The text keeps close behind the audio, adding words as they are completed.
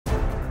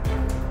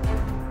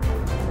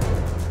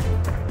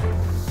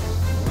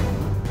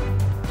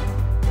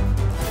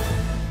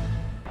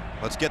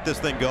get this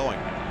thing going.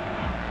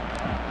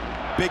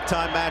 Big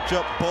time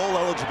matchup, bowl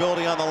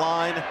eligibility on the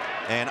line,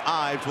 and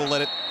Ives will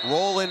let it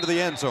roll into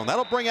the end zone.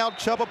 That'll bring out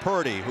Chubba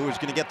Purdy, who is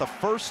going to get the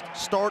first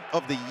start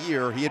of the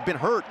year. He had been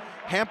hurt,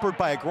 hampered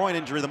by a groin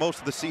injury the most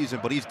of the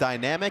season, but he's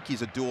dynamic,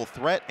 he's a dual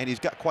threat, and he's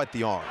got quite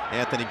the arm.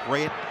 Anthony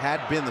Grant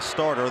had been the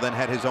starter, then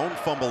had his own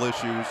fumble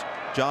issues.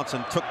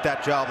 Johnson took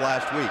that job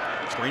last week.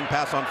 Screen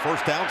pass on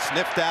first down,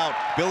 sniffed out.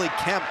 Billy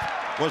Kemp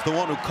was the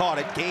one who caught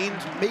it. Gained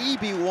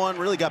maybe one,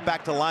 really got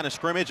back to the line of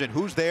scrimmage, and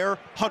who's there?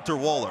 Hunter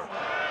Wohler.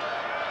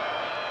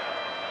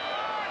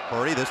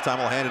 Purdy this time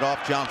will hand it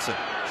off Johnson.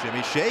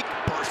 Shimmy shake,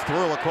 burst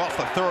through across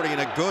the 30, and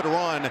a good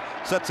run.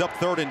 Sets up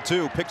 3rd and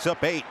 2, picks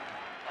up 8.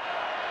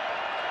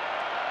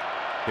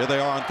 Here they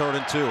are on 3rd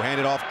and 2.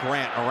 Handed off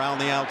Grant around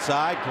the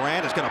outside.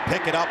 Grant is going to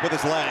pick it up with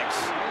his legs.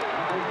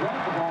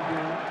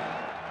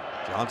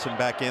 Johnson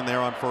back in there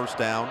on first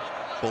down.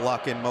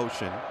 Bullock in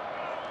motion.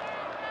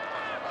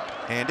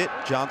 Hand it.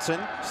 Johnson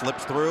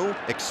slips through,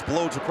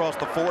 explodes across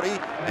the 40,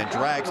 and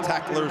drags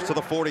tacklers to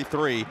the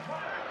 43.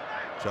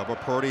 Chubba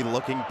Purdy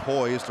looking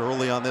poised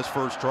early on this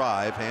first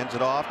drive. Hands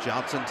it off.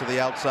 Johnson to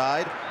the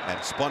outside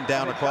and spun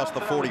down across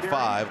the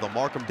 45. They'll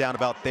mark him down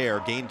about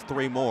there. Gains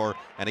 3 more.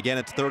 And again,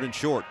 it's 3rd and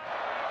short.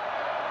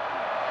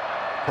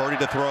 Purdy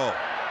to throw.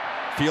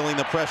 Feeling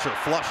the pressure.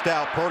 Flushed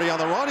out. Purdy on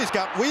the run. He's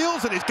got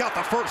wheels and he's got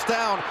the first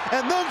down.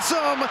 And then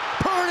some.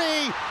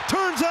 Purdy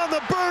turns on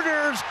the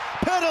burners.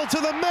 Pedal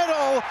to the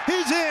middle.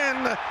 He's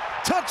in.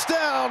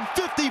 Touchdown.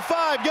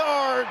 55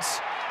 yards.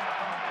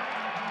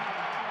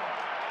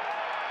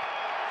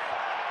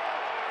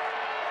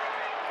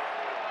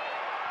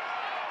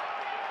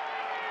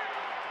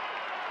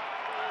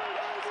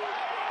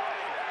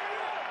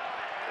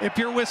 If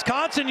you're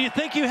Wisconsin, you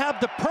think you have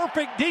the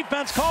perfect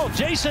defense call.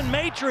 Jason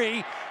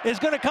Maitre is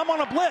going to come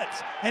on a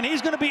blitz, and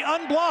he's going to be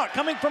unblocked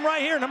coming from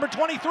right here, number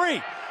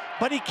 23.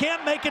 But he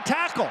can't make a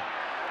tackle.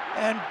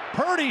 And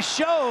Purdy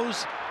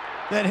shows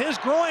that his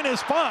groin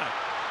is fine,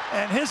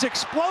 and his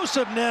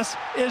explosiveness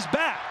is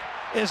back.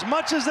 As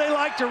much as they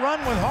like to run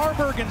with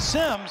Harburg and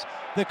Sims,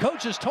 the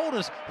coaches told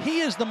us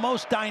he is the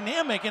most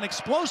dynamic and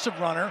explosive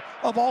runner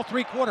of all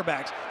 3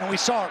 quarterbacks, and we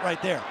saw it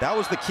right there. That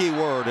was the key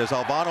word as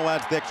Albano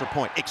adds the extra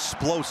point,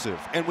 explosive,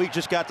 and we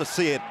just got to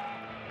see it.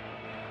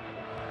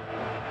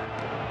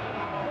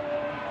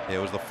 It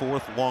was the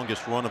 4th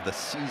longest run of the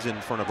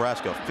season for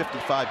Nebraska, a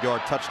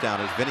 55-yard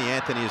touchdown as Vinny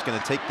Anthony is going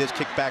to take this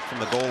kick back from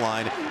the goal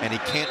line, and he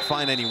can't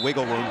find any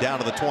wiggle room down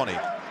to the 20.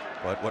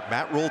 But what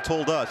Matt Rule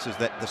told us is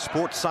that the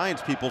sports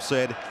science people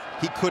said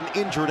he couldn't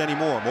injure it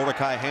anymore.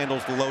 Mordecai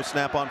handles the low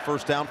snap on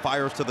first down,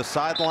 fires to the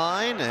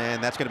sideline,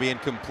 and that's going to be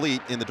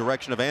incomplete in the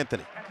direction of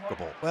Anthony.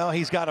 Well,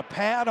 he's got a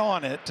pad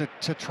on it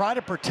to try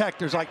to protect.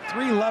 There's like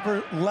 3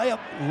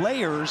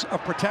 layers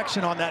of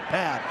protection on that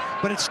pad,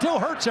 but it still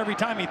hurts every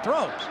time he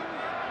throws.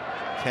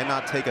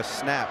 Cannot take a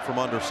snap from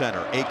under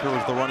center. Aker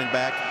is the running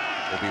back.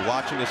 We'll be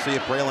watching to see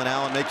if Braelon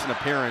Allen makes an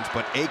appearance,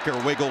 but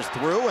Aker wiggles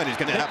through, and he's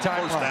going to have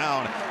first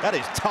down. That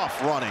is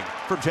tough running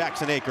for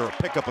Jackson Aker,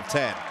 a pickup of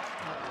 10.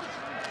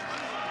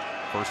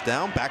 First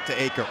down, back to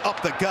Aker,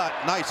 up the gut,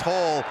 nice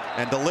hole,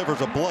 and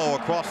delivers a blow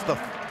across the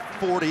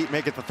 40,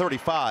 make it the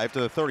 35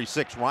 to the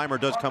 36. Reimer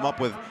does come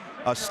up with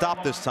a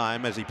stop this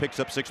time as he picks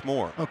up 6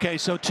 more. Okay,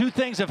 so 2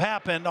 things have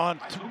happened on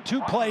 2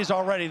 plays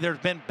already. There's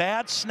been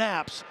bad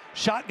snaps,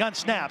 shotgun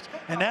snaps,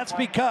 and that's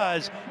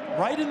because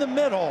right in the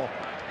middle,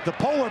 the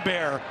polar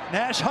bear,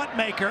 Nash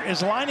Hutmaker,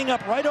 is lining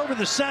up right over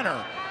the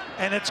center,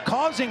 and it's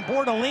causing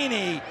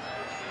Bordolini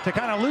to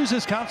kind of lose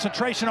his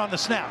concentration on the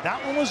snap.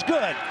 That one was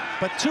good,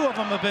 but 2 of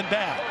them have been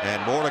bad.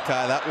 And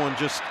Mordecai, that one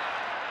just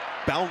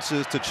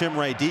bounces to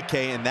Chimere Dike,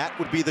 and that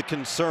would be the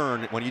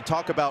concern when you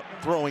talk about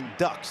throwing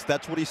ducks.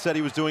 That's what he said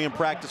he was doing in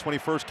practice when he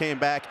first came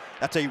back.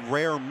 That's a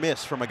rare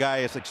miss from a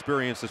guy as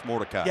experienced as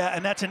Mordecai. Yeah,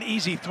 and that's an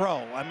easy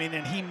throw. I mean,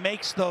 and he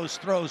makes those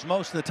throws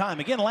most of the time.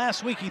 Again,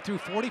 last week he threw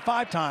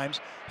 45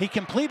 times. He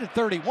completed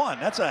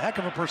 31. That's a heck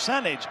of a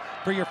percentage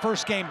for your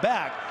first game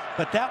back,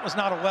 but that was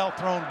not a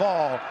well-thrown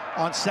ball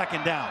on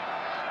 2nd down.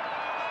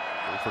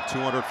 For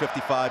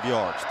 255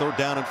 yards, 3rd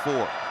down and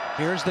 4.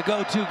 Here's the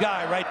go-to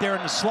guy right there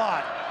in the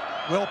slot.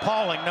 Will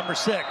Pauling, number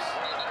 6.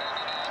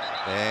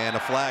 And a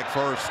flag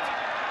first.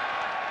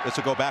 This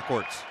will go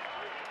backwards.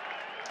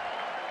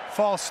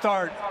 False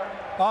start.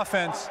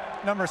 Offense,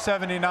 number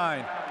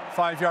 79.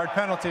 5-yard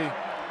penalty.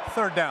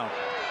 3rd down.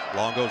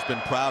 Longo's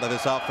been proud of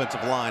this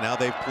offensive line, how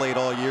they've played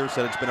all year,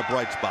 said it's been a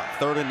bright spot.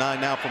 3rd and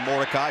 9 now for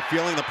Mordecai.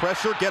 Feeling the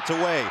pressure, gets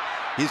away.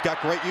 He's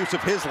got great use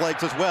of his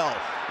legs as well.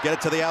 Get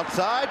it to the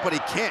outside, but he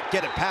can't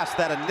get it past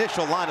that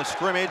initial line of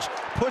scrimmage.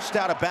 Pushed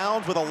out of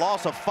bounds with a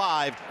loss of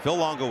 5. Phil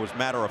Longo was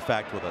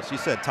matter-of-fact with us. He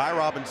said Ty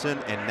Robinson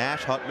and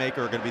Nash Hutmaker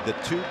are going to be the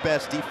 2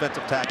 best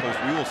defensive tackles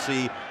we will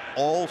see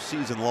all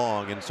season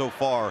long. And so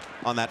far,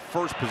 on that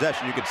first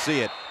possession, you could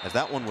see it as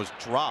that one was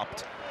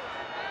dropped.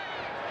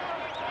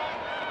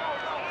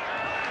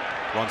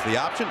 Runs the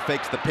option,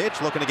 fakes the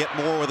pitch, looking to get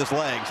more with his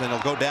legs, and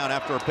he'll go down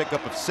after a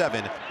pickup of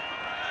 7.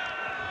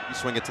 You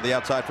swing it to the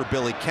outside for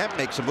Billy Kemp,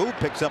 makes a move,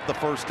 picks up the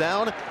first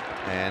down,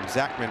 and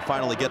Zachman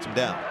finally gets him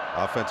down.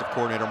 Offensive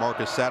coordinator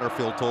Marcus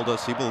Satterfield told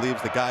us he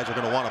believes the guys are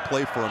going to want to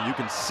play for him. You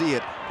can see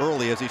it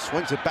early as he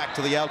swings it back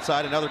to the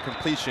outside. Another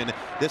completion.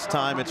 This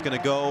time it's going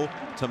to go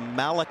to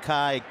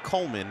Malachi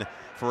Coleman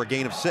for a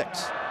gain of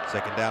 6.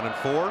 Second down and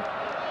 4.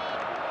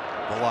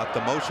 Bullock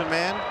the motion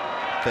man.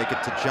 Take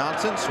it to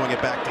Johnson. Swing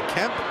it back to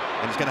Kemp.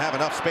 And he's going to have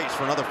enough space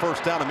for another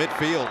first down to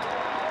midfield.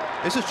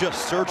 This is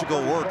just surgical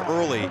work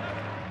early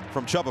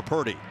from Chubba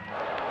Purdy.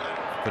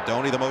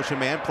 Fedoni the motion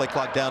man. Play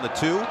clock down to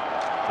 2.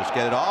 Just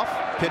get it off.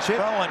 Pitch it.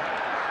 Throwing.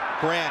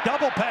 Grant.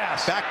 Double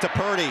pass. Back to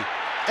Purdy.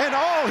 And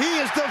oh, he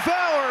is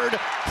devoured.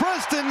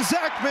 Preston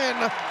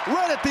Zachman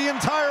read it the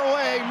entire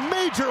way.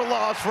 Major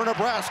loss for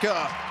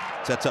Nebraska.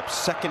 Sets up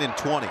 2nd and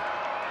 20.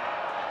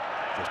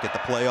 Just get the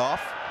play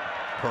off.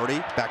 Purdy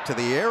back to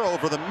the air,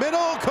 over the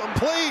middle,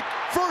 complete.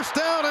 First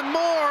down and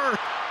more.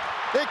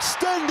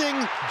 Extending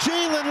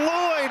Jalen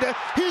Lloyd.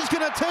 He's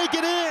going to take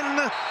it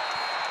in.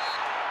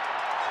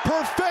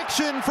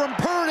 Perfection from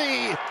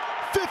Purdy.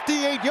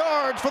 58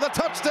 yards for the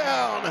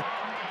touchdown.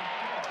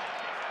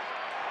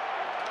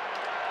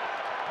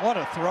 What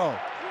a throw.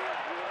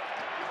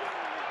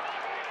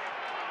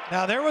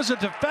 Now there was a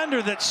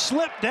defender that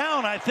slipped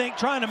down, I think,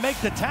 trying to make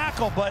the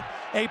tackle, but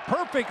a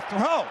perfect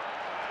throw.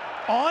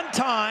 On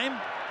time,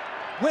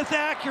 with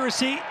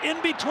accuracy,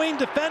 in between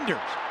defenders.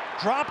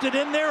 Dropped it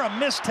in there, a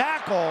missed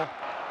tackle,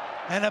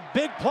 and a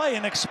big play,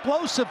 an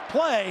explosive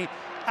play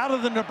out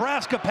of the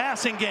Nebraska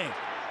passing game.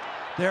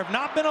 There have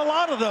not been a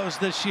lot of those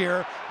this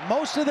year.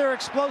 Most of their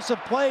explosive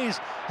plays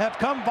have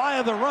come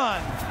via the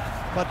run,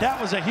 but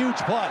that was a huge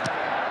play.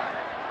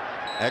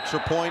 Extra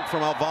point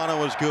from Alvano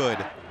was good.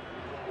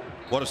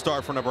 What a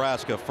start for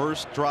Nebraska.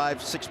 First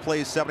drive, 6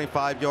 plays,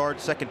 75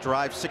 yards. Second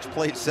drive, 6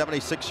 plays,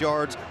 76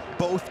 yards.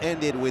 Both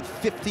ended with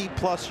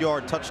 50-plus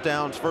yard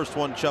touchdowns. First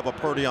one, Chubba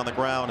Purdy on the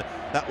ground.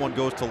 That one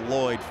goes to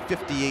Lloyd,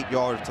 58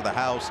 yards to the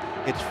house.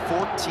 It's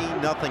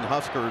 14-0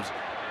 Huskers,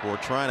 who are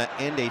trying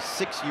to end a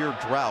 6-year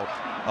drought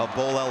of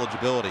bowl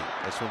eligibility.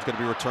 This one's going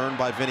to be returned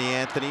by Vinny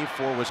Anthony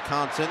for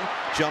Wisconsin.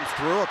 Jumps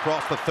through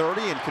across the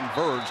 30 and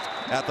converged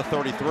at the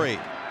 33.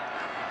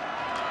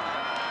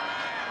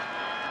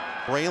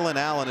 Braelon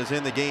Allen is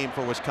in the game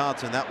for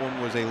Wisconsin. That one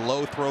was a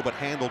low throw, but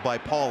handled by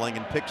Pauling,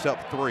 and picks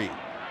up 3.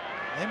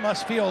 They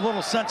must feel a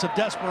little sense of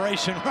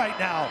desperation right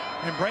now,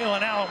 and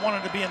Braelon Allen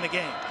wanted to be in the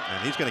game.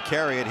 And he's going to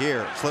carry it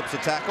here. Slips a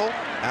tackle.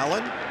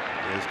 Allen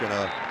is going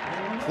to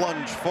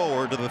plunge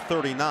forward to the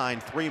 39.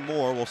 3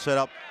 more will set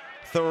up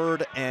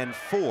 3rd and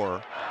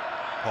 4.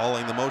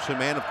 Pauling the motion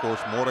man. Of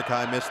course,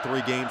 Mordecai missed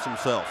 3 games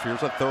himself.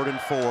 Here's a 3rd and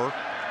 4.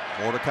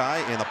 Mordecai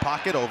in the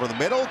pocket, over the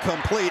middle,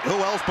 complete. Who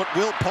else but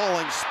Wilt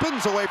Pauling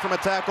spins away from a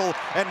tackle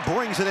and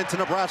brings it into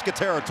Nebraska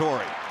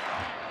territory.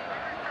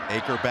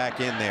 Aker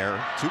back in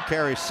there. 2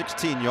 carries,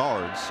 16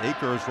 yards.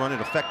 Aker is running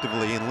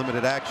effectively in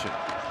limited action.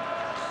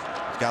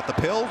 He's got the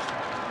pill.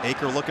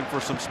 Aker looking for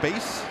some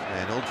space,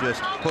 and he'll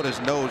just put his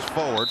nose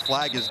forward.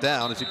 Flag is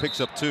down as he picks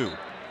up 2.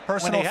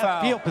 Personal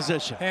foul. Field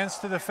position. Hands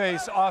to the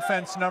face,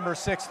 offense number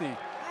 60.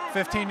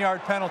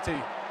 15-yard penalty,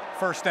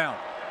 first down.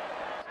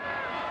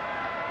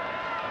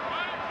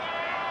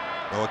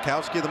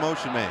 Nowakowski the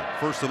motion man,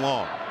 1st and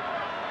long.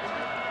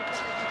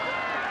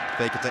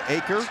 Fake it to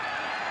Aker.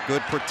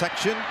 Good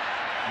protection.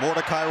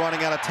 Mordecai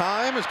running out of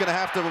time, is going to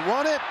have to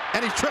run it,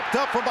 and he's tripped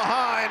up from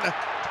behind.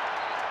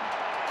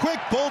 Quick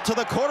bolt to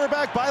the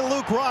quarterback by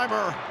Luke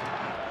Reimer.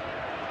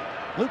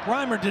 Luke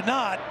Reimer did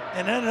not,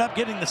 and ended up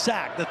getting the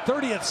sack. The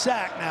 30th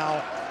sack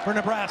now for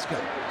Nebraska.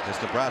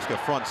 This Nebraska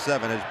front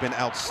 7 has been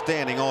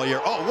outstanding all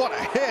year. Oh, what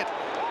a hit.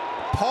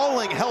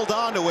 Pauling held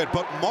on to it,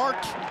 but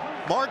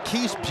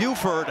Marquise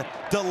Buford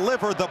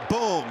delivered the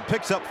boom.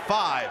 Picks up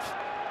 5.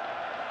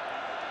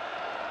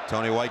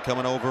 Tony White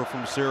coming over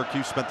from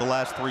Syracuse, spent the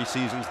last 3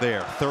 seasons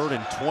there. 3rd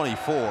and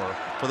 24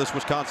 for this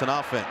Wisconsin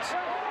offense.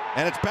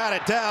 And it's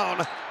batted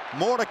down.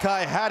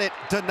 Mordecai had it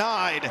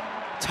denied.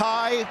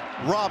 Ty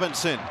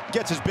Robinson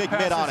gets his big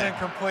mitt on it.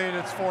 Incomplete,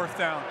 it's 4th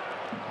down.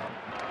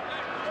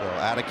 So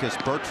Atticus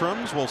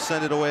Bertrams will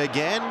send it away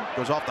again.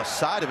 Goes off the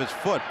side of his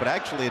foot, but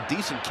actually a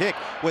decent kick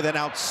with an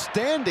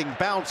outstanding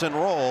bounce and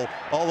roll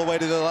all the way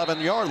to the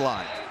 11-yard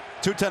line.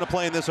 2:10 to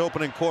play in this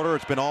opening quarter.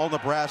 It's been all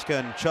Nebraska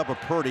and Chubba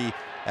Purdy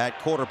at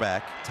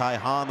quarterback. Ty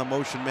Hahn, the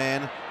motion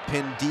man,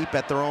 pinned deep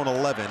at their own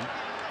 11.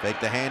 Fake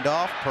the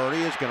handoff.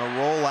 Purdy is going to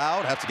roll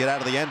out. Has to get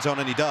out of the end zone,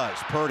 and he does.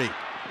 Purdy,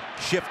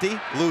 shifty,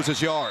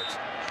 loses yards.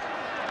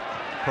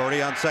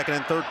 Purdy on 2nd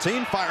and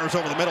 13. Fires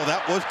over the middle.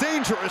 That was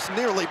dangerous.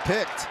 Nearly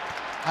picked.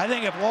 I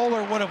think if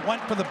Wohler would have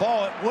went for the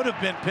ball, it would have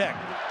been picked.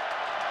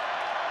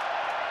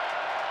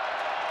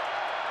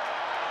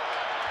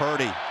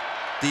 Purdy,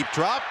 deep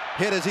drop,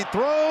 hit as he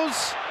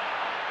throws.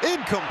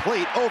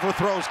 Incomplete,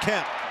 overthrows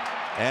Kemp.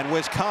 And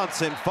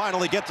Wisconsin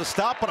finally gets a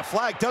stop, but a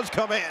flag does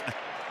come in.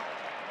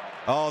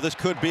 Oh, this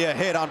could be a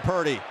hit on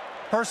Purdy.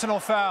 Personal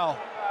foul.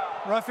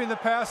 Roughing the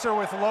passer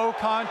with low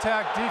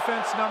contact,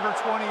 defense number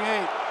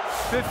 28.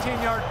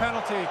 15-yard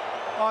penalty,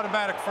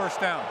 automatic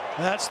first down.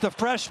 That's the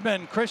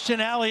freshman, Christian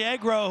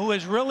Alliegro, who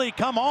has really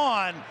come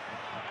on,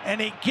 and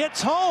he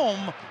gets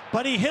home,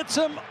 but he hits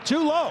him too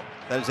low.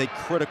 That is a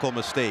critical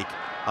mistake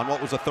on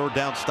what was a third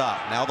down stop.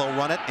 Now they'll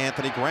run it.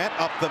 Anthony Grant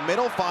up the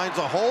middle, finds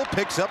a hole,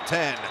 picks up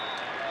 10.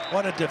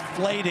 What a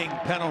deflating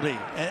penalty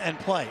and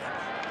play.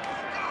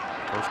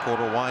 First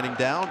quarter winding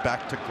down,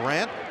 back to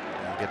Grant.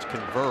 He gets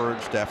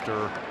converged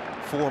after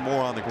 4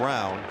 more on the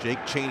ground.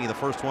 Jake Chaney, the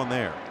first one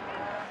there.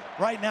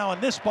 Right now in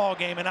this ball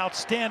game, an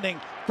outstanding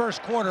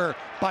first quarter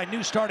by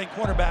new starting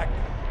quarterback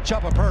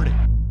Chubba Purdy.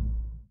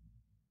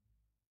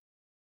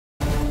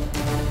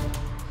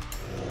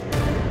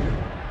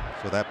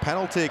 So that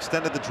penalty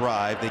extended the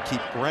drive. They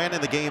keep Grant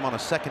in the game on a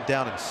 2nd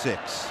down and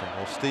 6. And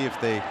we'll see if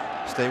they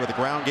stay with the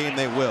ground game.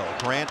 They will.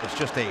 Grant is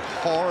just a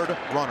hard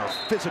runner,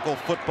 physical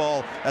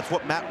football. That's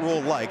what Matt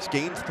Rule likes.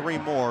 Gains 3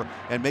 more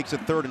and makes it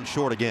 3rd and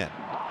short again.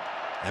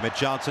 Emmett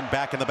Johnson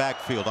back in the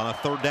backfield on a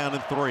 3rd down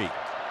and 3.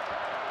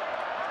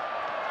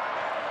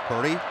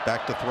 Purdy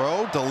back to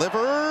throw,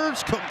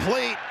 delivers,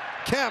 complete.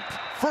 Kemp,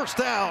 first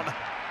down.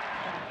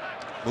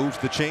 Moves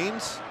the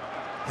chains,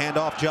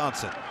 handoff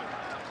Johnson.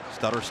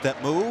 Stutter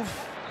step move,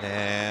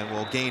 and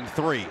will gain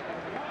 3.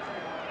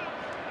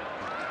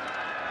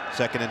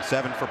 2nd and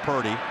 7 for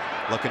Purdy,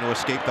 looking to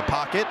escape the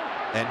pocket,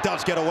 and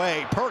does get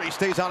away. Purdy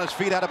stays on his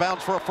feet, out of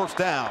bounds for a first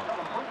down.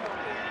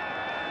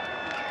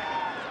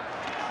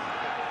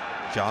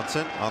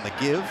 Johnson on the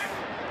give,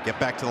 get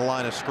back to the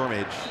line of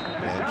scrimmage,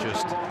 and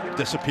just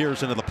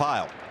disappears into the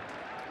pile.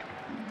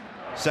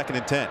 2nd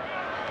and 10.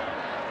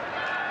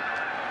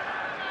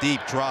 Deep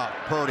drop,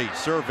 Purdy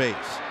surveys,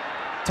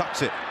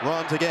 tucks it,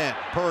 runs again.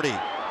 Purdy,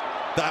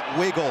 that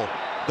wiggle,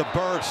 the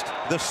burst,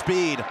 the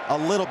speed, a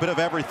little bit of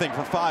everything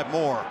for 5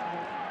 more.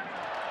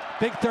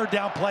 Big 3rd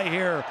down play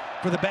here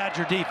for the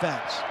Badger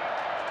defense.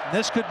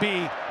 This could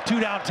be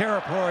 2-down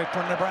territory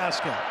for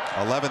Nebraska.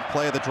 11th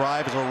play of the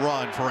drive is a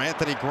run for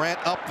Anthony Grant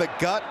up the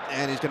gut,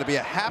 and he's going to be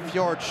a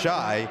 ½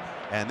 shy,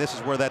 and this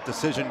is where that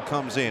decision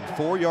comes in.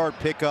 4-yard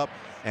pickup,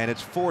 and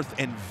it's 4th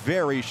and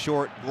very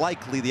short.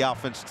 Likely the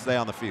offense to stay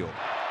on the field.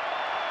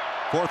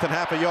 4th and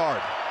 ½ a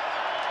yard.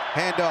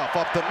 Handoff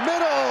up the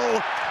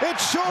middle.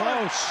 It's short.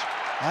 Close.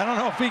 I don't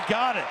know if he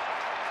got it.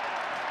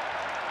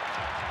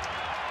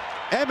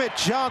 Emmett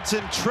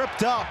Johnson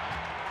tripped up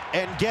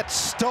and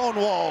gets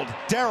stonewalled.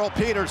 Darrell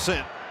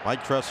Peterson.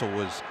 Mike Tressel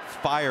was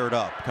fired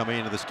up coming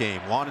into this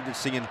game. Wanted to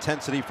see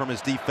intensity from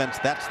his defense.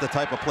 That's the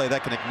type of play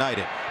that can ignite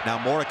it. Now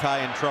Mordecai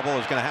in trouble,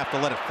 is going to have to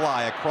let it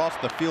fly. Across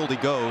the field he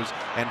goes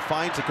and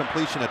finds a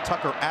completion of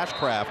Tucker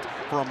Ashcraft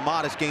for a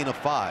modest gain of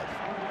 5.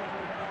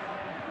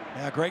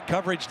 Yeah, great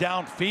coverage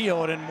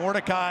downfield, and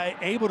Mordecai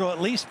able to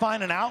at least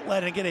find an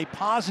outlet and get a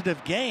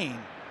positive gain.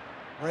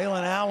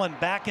 Braelon Allen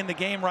back in the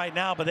game right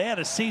now, but they had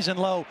a season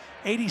low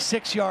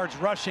 86 yards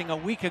rushing a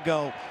week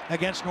ago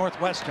against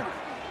Northwestern.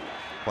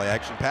 Play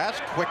action pass,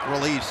 quick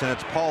release, and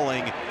it's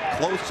Pauling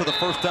close to the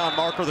first down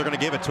marker. They're going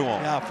to give it to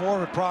him. Yeah,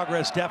 forward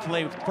progress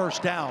definitely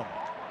first down.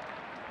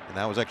 And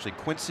that was actually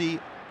Quincy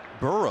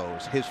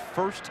Burrows. His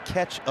first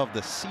catch of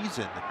the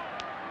season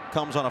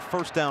comes on a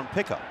first down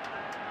pickup.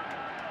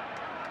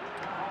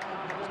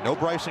 No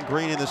Bryson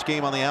Green in this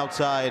game on the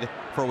outside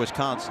for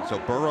Wisconsin. So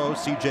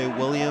Burrows, C.J.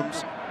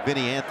 Williams,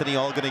 Vinny Anthony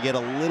all going to get a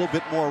little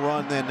bit more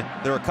run than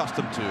they're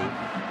accustomed to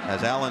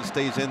as Allen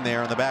stays in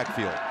there in the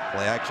backfield.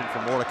 Play action for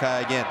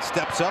Mordecai again.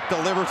 Steps up,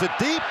 delivers it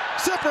deep.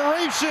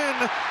 Separation,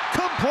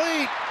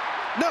 complete.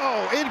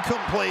 No,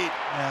 incomplete.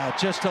 Yeah,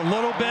 just a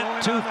little bit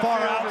too far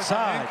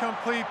outside.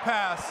 Incomplete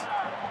pass.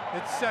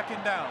 It's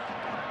 2nd down.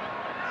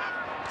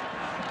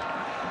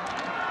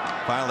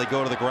 Finally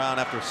go to the ground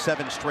after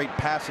 7 straight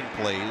passing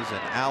plays, and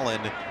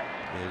Allen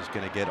is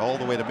going to get all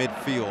the way to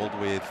midfield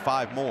with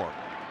 5 more.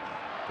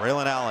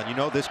 Braelon Allen, you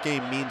know this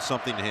game means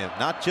something to him.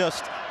 Not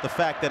just the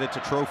fact that it's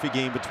a trophy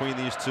game between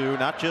these two,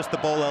 not just the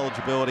bowl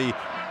eligibility,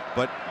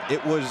 but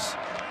it was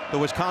the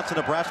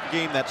Wisconsin-Nebraska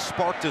game that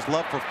sparked his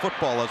love for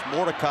football as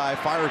Mordecai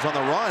fires on the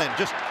run and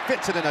just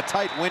fits it in a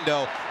tight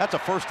window. That's a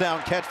first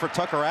down catch for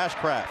Tucker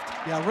Ashcraft.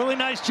 Yeah, really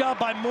nice job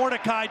by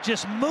Mordecai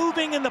just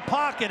moving in the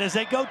pocket as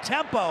they go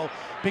tempo,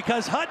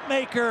 because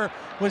Hutmaker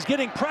was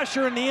getting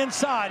pressure in the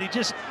inside. He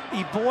just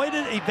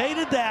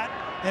evaded that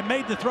and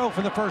made the throw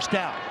for the first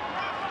down.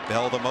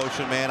 Bell, the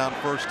motion man on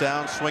first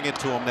down, swing it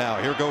to him now.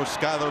 Here goes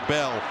Skylar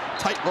Bell.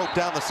 Tight rope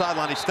down the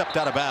sideline. He stepped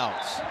out of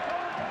bounds.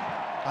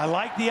 I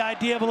like the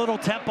idea of a little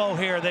tempo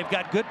here. They've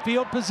got good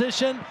field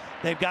position.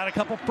 They've got a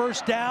couple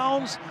first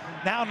downs.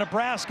 Now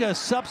Nebraska is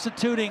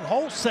substituting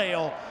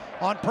wholesale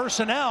on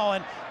personnel,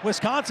 and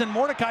Wisconsin,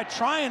 Mordecai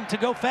trying to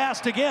go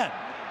fast again.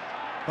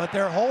 But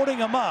they're holding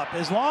them up.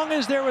 As long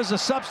as there was a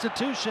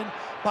substitution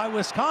by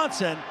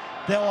Wisconsin,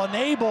 they'll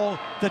enable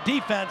the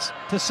defense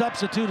to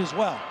substitute as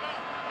well.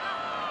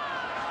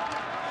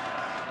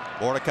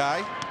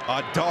 Mordecai,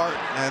 a dart,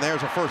 and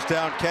there's a first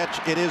down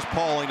catch. It is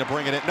Pauling to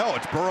bring it in. No,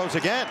 it's Burrows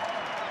again.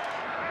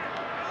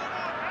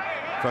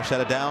 Fresh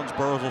out of downs,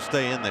 Burrows will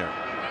stay in there.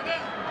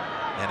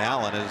 And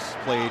Allen has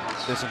played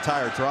this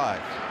entire drive.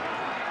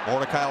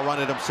 Mordecai will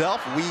run it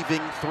himself,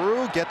 weaving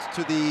through, gets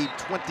to the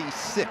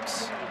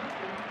 26.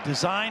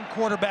 Design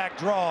quarterback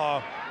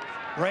draw.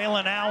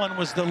 Braelon Allen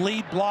was the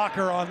lead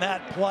blocker on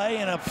that play,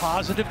 and a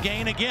positive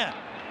gain again.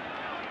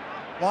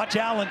 Watch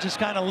Allen just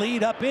kind of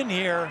lead up in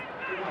here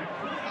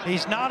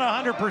He's not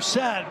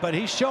 100%, but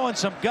he's showing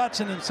some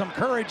guts and some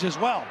courage as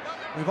well.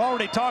 We've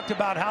already talked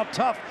about how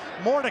tough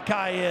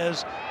Mordecai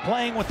is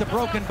playing with the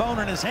broken bone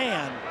in his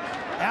hand.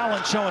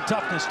 Allen showing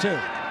toughness too.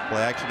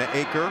 Play action to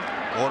Aker.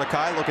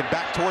 Mordecai looking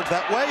back towards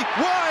that way.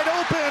 Wide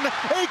open.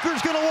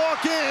 Aker's going to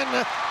walk in.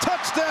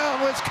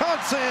 Touchdown,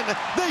 Wisconsin.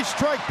 They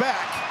strike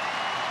back.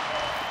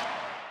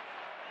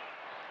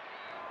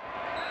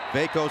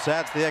 Vakos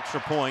adds the extra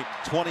point.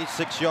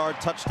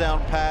 26-yard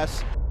touchdown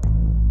pass.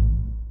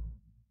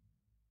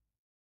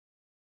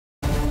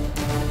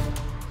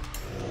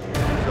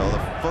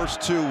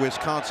 First two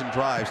Wisconsin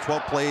drives,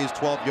 12 plays,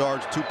 12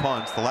 yards, 2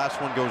 punts. The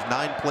last one goes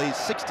 9 plays,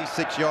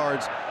 66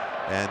 yards,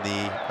 and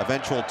the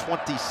eventual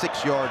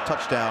 26-yard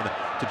touchdown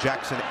to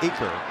Jackson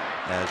Aker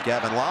as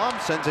Gavin Lom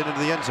sends it into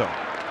the end zone.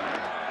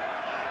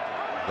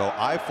 Go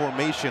I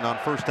formation on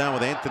first down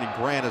with Anthony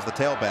Grant as the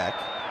tailback.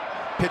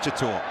 Pitch it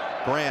to him.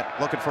 Grant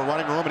looking for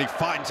running room, and he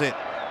finds it.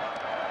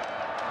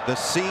 The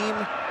seam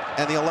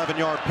and the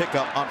 11-yard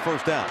pickup on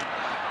first down.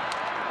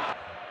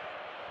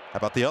 How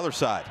about the other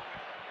side?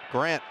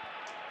 Grant.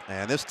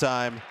 And this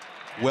time,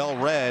 well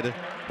read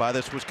by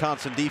this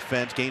Wisconsin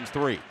defense, gains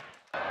 3.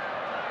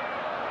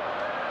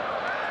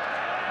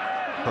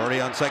 Purdy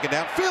on second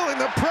down, feeling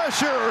the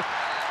pressure.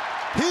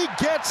 He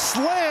gets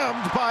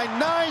slammed by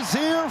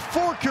Nazir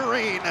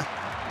Forkerine.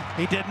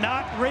 He did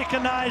not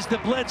recognize the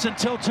blitz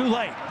until too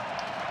late.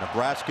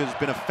 Nebraska's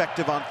been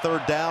effective on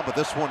third down, but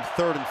this one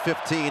 3rd and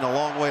 15, a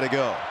long way to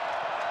go.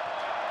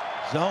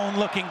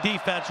 Zone-looking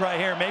defense right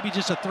here. Maybe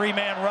just a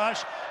 3-man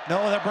rush.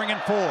 No, they're bringing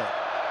 4.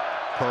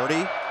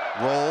 Purdy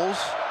rolls,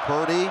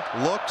 Purdy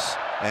looks,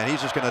 and he's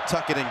just going to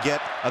tuck it and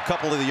get a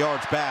couple of the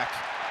yards back.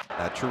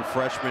 That true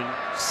freshman,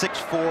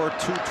 6'4",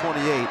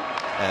 228,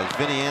 as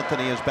Vinny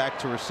Anthony is back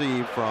to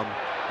receive from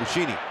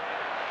Buschini.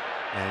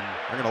 And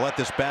they're going to let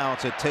this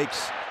bounce. It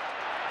takes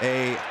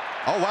a,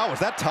 oh wow, was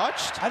that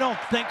touched? I don't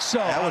think so.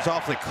 That was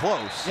awfully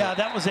close. Yeah,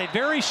 that was a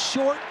very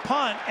short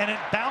punt, and it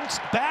bounced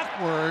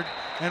backward,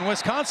 and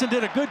Wisconsin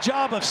did a good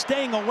job of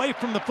staying away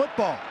from the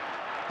football.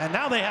 And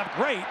now they have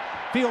great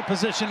field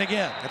position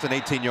again. That's an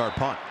 18-yard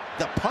punt.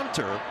 The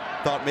punter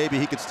thought maybe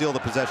he could steal the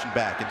possession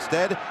back.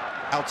 Instead,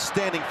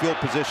 outstanding field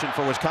position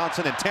for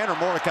Wisconsin, and Tanner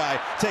Mordecai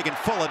taking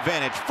full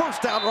advantage.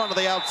 First down run to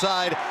the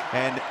outside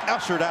and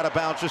ushered out of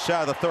bounds just shy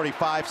of the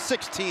 35,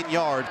 16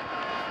 yards.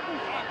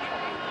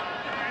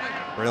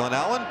 Braelon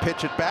Allen,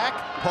 pitch it back,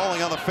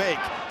 Pauling on the fake.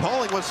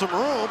 Pauling with some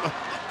room,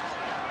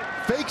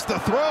 fakes the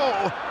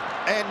throw,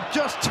 and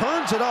just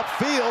turns it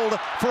upfield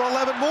for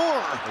 11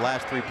 more. The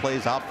last 3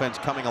 plays, offense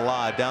coming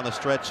alive down the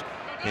stretch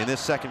in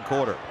this second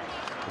quarter.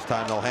 This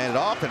time they'll hand it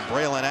off, and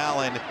Braelon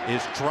Allen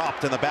is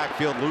dropped in the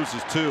backfield,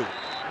 loses 2.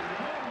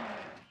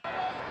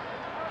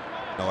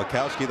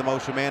 Nowakowski, the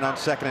motion man, on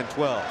 2nd and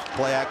 12.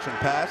 Play action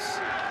pass.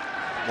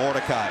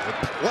 Mordecai with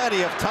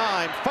plenty of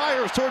time,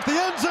 fires towards the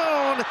end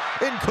zone.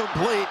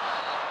 Incomplete.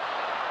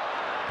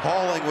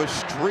 Pauling was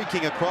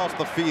streaking across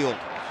the field.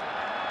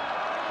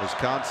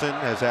 Wisconsin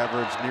has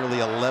averaged nearly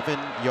 11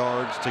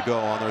 yards to go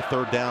on their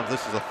third downs.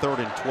 This is a 3rd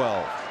and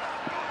 12.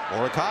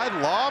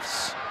 Mordecai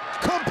lofts,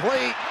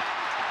 complete.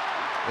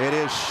 It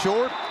is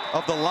short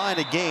of the line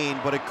of gain,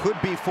 but it could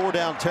be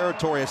 4-down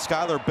territory as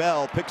Skylar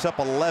Bell picks up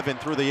 11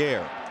 through the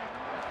air.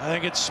 I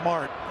think it's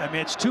smart. I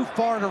mean, it's too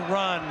far to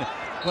run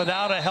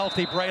without a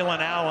healthy Braelon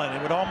Allen.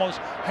 It would almost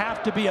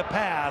have to be a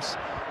pass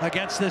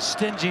against this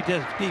stingy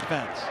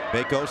defense.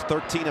 Vakos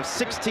 13 of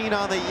 16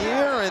 on the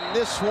year, and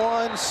this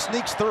one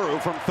sneaks through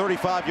from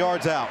 35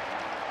 yards out.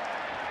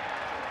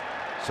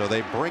 So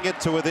they bring it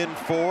to within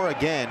 4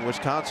 again.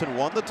 Wisconsin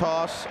won the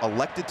toss,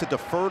 elected to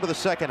defer to the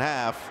second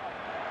half.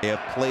 They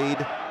have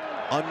played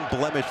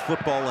unblemished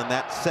football in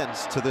that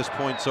sense to this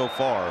point so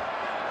far.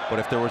 But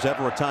if there was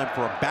ever a time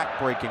for a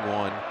back-breaking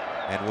one,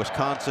 and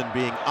Wisconsin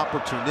being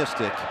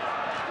opportunistic,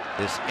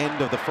 this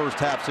end of the first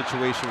half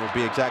situation would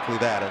be exactly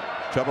that.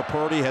 Chubba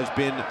Purdy has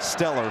been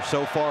stellar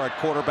so far at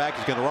quarterback.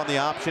 He's going to run the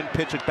option,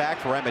 pitch it back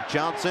for Emmett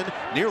Johnson.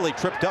 Nearly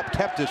tripped up,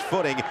 kept his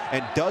footing,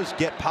 and does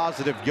get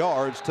positive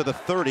yards to the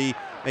 30,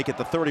 make it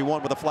the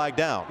 31 with a flag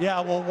down.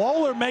 Yeah, well,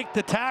 Wohler make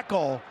the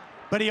tackle,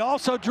 but he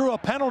also drew a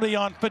penalty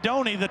on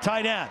Fedoni, the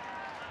tight end.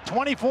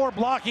 24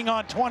 blocking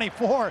on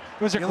 24. It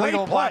was a great play.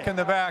 Illegal block in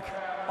the back.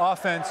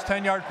 Offense,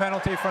 10-yard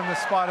penalty from the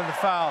spot of the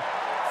foul.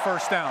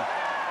 First down.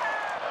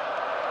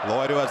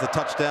 Lloyd, who has the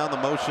touchdown, the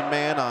motion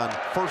man on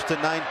 1st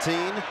and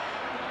 19.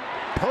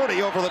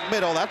 Purdy over the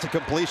middle. That's a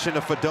completion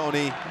to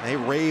Fedoni. They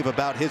rave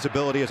about his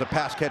ability as a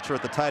pass catcher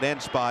at the tight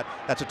end spot.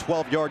 That's a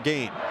 12-yard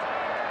gain.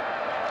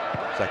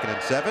 2nd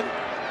and 7.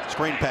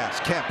 Screen pass.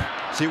 Kemp.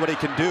 See what he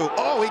can do.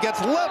 Oh, he gets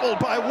leveled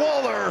by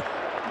Wohler.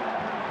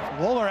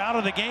 Wohler out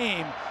of the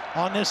game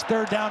on this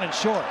 3rd down and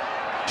short.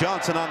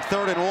 Johnson on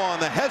 3rd and 1.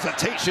 The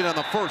hesitation on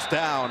the first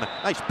down.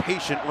 Nice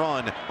patient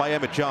run by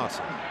Emmett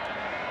Johnson.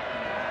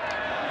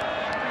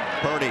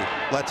 Purdy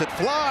lets it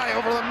fly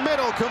over the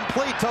middle,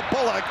 complete to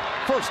Bullock.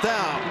 First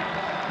down.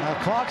 Now,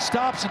 clock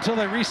stops until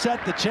they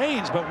reset the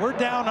chains, but we're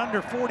down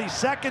under 40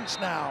 seconds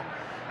now,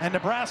 and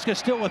Nebraska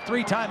still with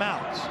 3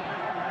 timeouts.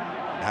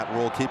 Matt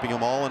Rule keeping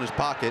them all in his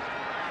pocket.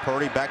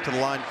 Purdy back to the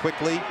line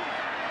quickly.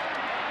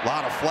 A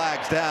lot of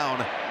flags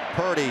down.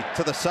 Purdy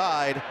to the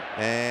side,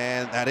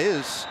 and that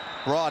is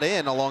brought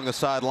in along the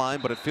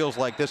sideline, but it feels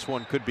like this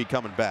one could be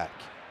coming back.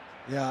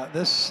 Yeah,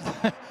 this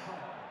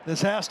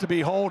this has to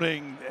be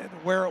holding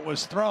where it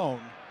was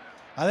thrown.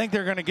 I think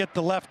they're going to get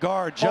the left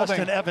guard,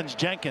 Justin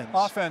Evans-Jenkins.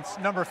 Offense,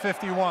 number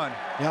 51.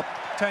 Yep.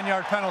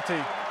 10-yard penalty,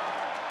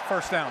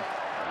 first down.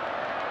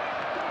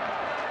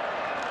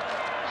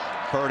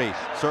 Purdy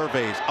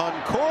surveys,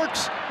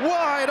 uncorks,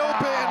 wide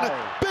open.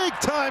 Wow. Big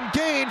time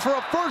gain for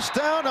a first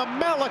down to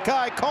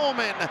Malachi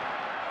Coleman.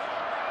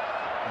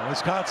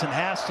 Wisconsin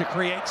has to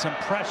create some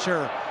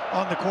pressure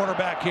on the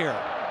quarterback here.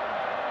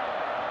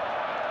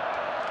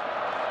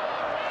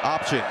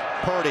 Option,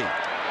 Purdy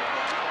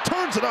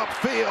turns it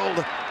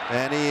upfield,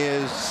 and he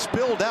is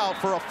spilled out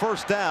for a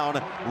first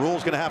down.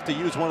 Rule's going to have to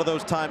use one of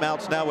those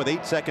timeouts now with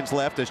 8 seconds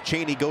left as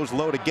Chaney goes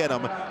low to get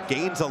him,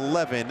 gains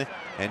 11,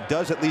 and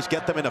does at least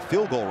get them in a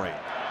field goal range.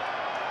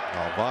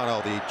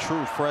 Alvano, the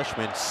true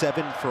freshman,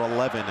 7 for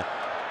 11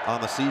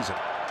 on the season.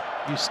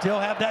 You still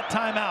have that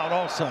timeout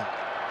also.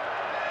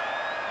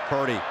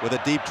 Purdy with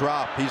a deep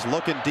drop. He's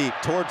looking deep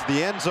towards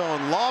the end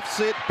zone,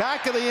 lofts it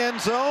back of the end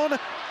zone.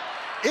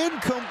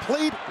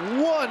 Incomplete,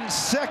 1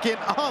 second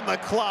on the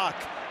clock,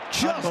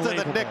 just in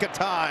the nick of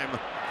time.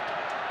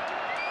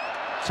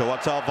 So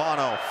what's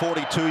Alvano,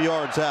 42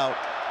 yards out,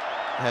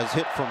 has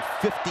hit from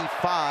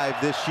 55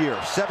 this year.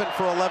 7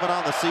 for 11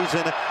 on the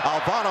season.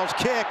 Alvano's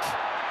kick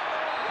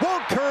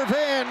won't curve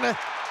in,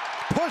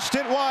 pushed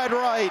it wide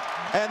right,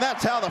 and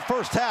that's how the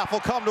first half will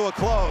come to a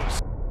close.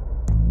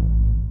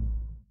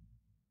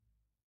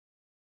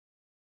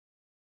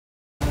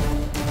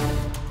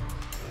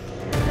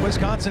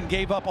 Wisconsin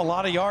gave up a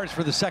lot of yards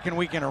for the second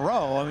week in a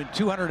row. I mean,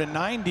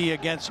 290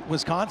 against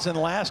Wisconsin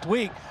last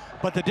week,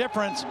 but the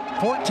difference,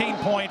 14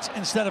 points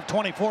instead of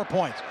 24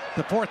 points.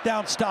 The fourth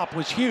down stop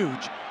was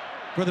huge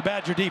for the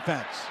Badger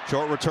defense.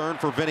 Short return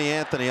for Vinny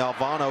Anthony.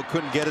 Alvano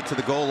couldn't get it to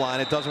the goal line.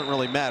 It doesn't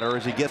really matter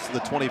as he gets to the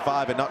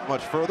 25 and not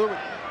much further.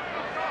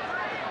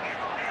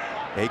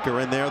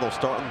 Aker in there. They'll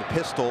start in the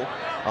pistol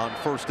on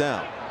first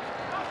down.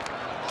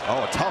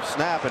 Oh, a tough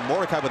snap, and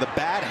Mordecai with a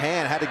bad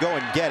hand had to go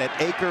and get it.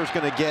 Aker's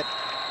going to get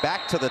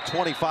back to the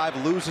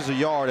 25, loses a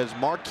yard as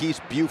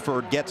Marquise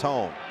Buford gets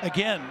home.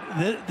 Again,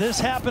 this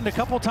happened a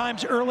couple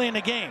times early in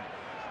the game.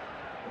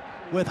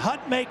 With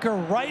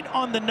Hutmaker right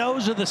on the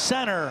nose of the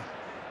center,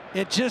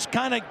 it just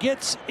kind of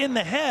gets in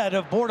the head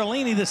of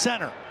Bortolini, the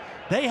center.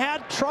 They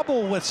had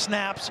trouble with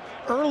snaps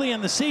early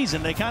in the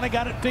season. They kind of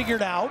got it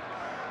figured out,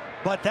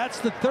 but that's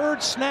the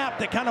third snap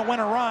that kind of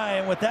went awry,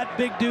 and with that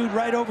big dude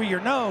right over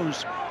your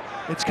nose,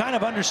 it's kind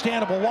of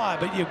understandable why,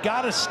 but you've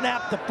got to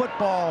snap the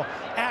football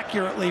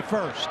accurately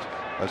first.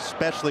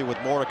 Especially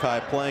with Mordecai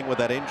playing with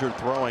that injured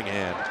throwing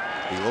hand.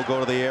 He will go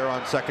to the air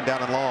on second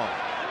down and long.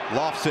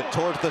 Lofts it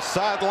towards the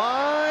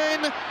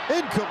sideline.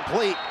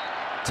 Incomplete.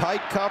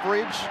 Tight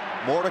coverage.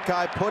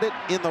 Mordecai put it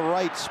in the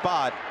right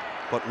spot,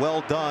 but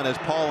well done as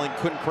Pauling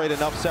couldn't create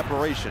enough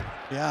separation.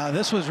 Yeah,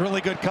 this was really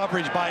good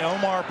coverage by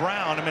Omar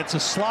Brown. I mean, it's a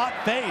slot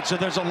fade, so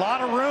there's a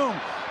lot of room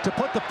to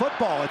put the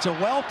football. It's a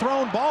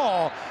well-thrown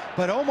ball,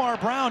 but Omar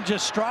Brown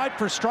just stride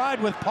for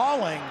stride with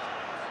Pauling,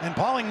 and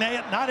Pauling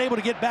not able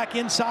to get back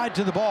inside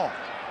to the ball.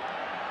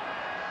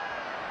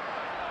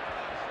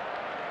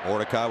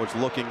 Mordecai was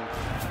looking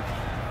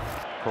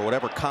for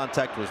whatever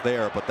contact was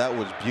there, but that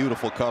was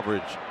beautiful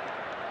coverage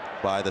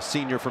by the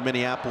senior from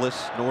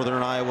Minneapolis,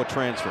 Northern Iowa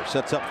transfer.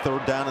 Sets up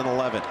third down and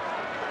 11.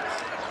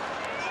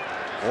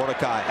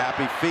 Mordecai,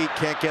 happy feet,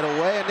 can't get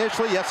away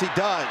initially. Yes, he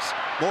does.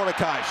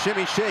 Mordecai,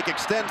 shimmy shake,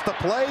 extends the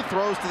play,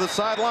 throws to the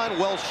sideline,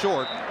 well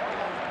short.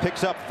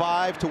 Picks up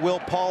 5 to Will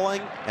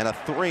Pauling, and a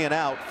 3 and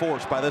out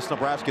forced by this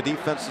Nebraska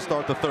defense to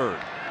start the third.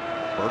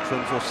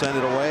 Bertrams will send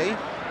it away,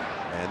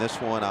 and this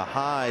one a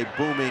high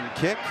booming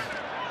kick.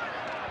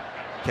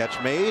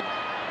 Catch made,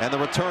 and the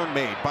return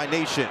made by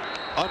Nation.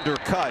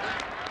 Undercut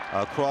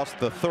across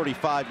the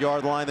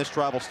 35-yard line. This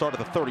drive will start at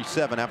the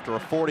 37 after a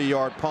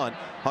 40-yard punt.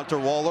 Hunter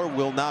Waller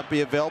will not be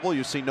available.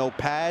 You see no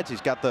pads.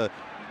 He's got the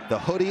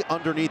hoodie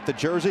underneath the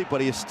jersey, but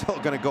he is still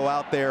going to go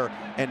out there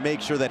and make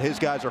sure that his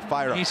guys are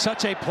fired up. He's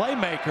such a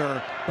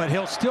playmaker, but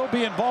he'll still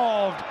be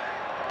involved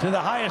to the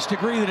highest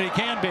degree that he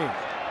can be.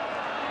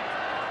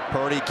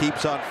 Purdy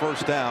keeps on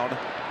first down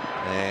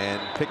and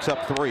picks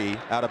up 3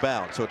 out of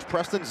bounds. So it's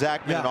Preston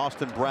Zachman and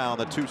Austin Brown,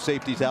 the two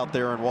safeties out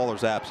there in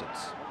Waller's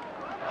absence.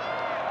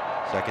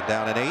 Second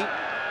down and 8.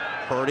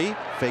 Purdy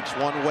fakes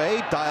one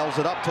way, dials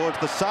it up towards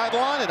the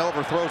sideline, and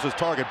overthrows his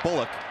target,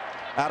 Bullock,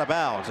 out of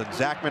bounds. And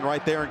Zachman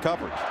right there in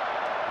coverage.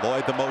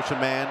 Lloyd, the motion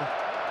man.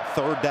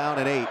 Third down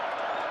and 8.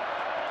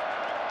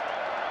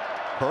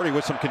 Purdy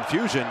with some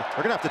confusion.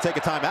 They're going to have to take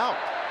a timeout.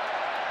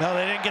 No,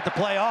 they didn't get the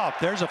play off.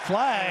 There's a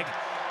flag.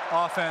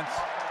 Offense,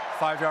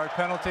 5-yard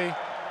penalty,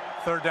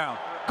 third down.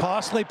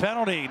 Costly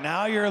penalty.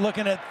 Now you're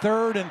looking at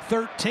 3rd and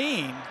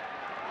 13.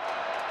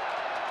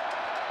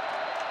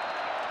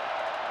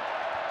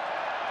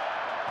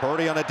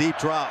 Purdy on a deep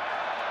drop.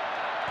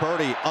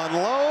 Purdy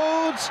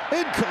unloads,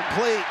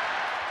 incomplete.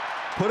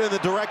 put in the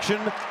direction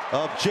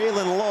of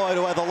Jalen Lloyd,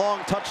 who had the long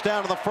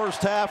touchdown in the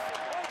first half.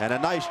 And a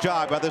nice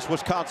job by this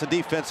Wisconsin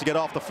defense to get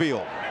off the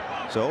field.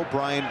 So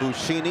Brian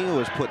Buscini, who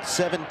has put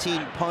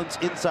 17 punts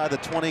inside the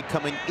 20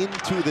 coming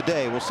into the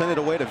day, will send it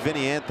away to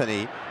Vinny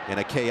Anthony in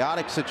a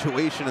chaotic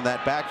situation in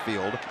that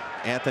backfield.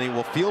 Anthony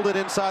will field it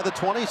inside the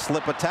 20,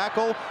 slip a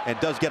tackle, and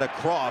does get a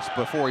cross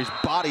before he's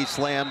body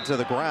slammed to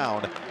the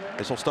ground.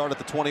 This will start at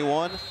the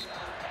 21.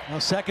 Well,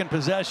 second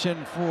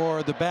possession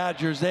for the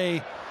Badgers.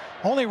 They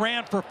only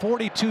ran for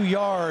 42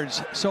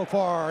 yards so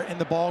far in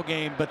the ball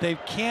game, but they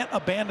can't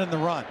abandon the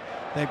run.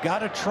 They've got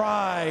to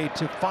try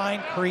to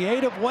find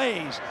creative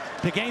ways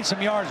to gain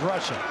some yards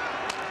rushing.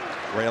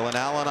 Braelon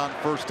Allen on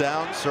first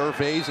down,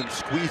 surveys and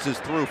squeezes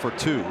through for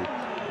 2.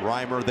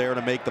 Reimer there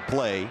to make the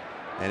play,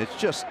 and it's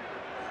just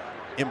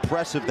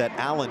impressive that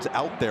Allen's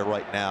out there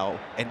right now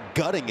and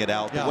gutting it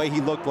out the way he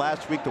looked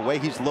last week, the way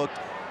he's looked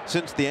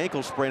since the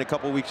ankle sprain a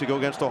couple weeks ago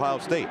against Ohio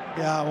State.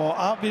 Yeah, well,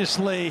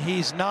 obviously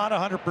he's not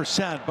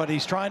 100%, but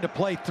he's trying to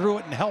play through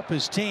it and help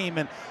his team.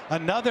 And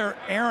another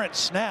errant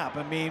snap,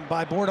 I mean,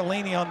 by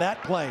Bortolini on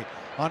that play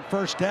on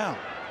first down.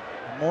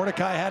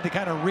 Mordecai had to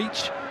kind of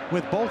reach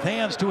with both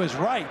hands to his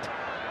right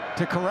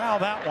to corral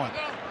that one.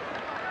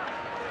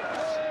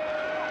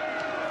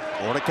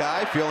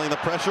 Mordecai feeling the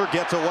pressure,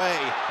 gets away.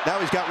 Now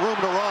he's got room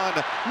to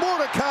run.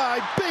 Mordecai,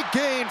 big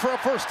gain for a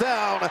first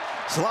down.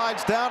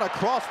 Slides down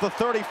across the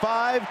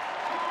 35,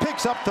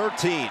 picks up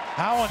 13.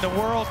 How in the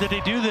world did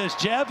he do this?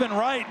 Jevin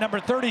Wright, number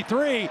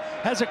 33,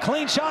 has a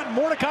clean shot, and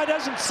Mordecai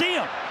doesn't see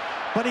him.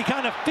 But he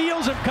kind of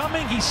feels him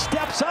coming. He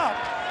steps up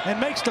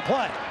and makes the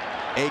play.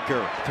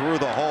 Aker through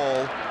the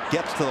hole,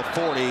 gets to the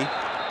 40.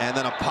 And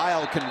then a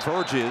pile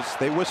converges.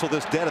 They whistle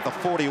this dead at the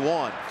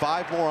 41.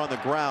 5 more on the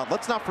ground.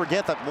 Let's not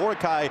forget that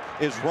Mordecai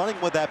is running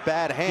with that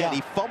bad hand. He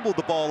fumbled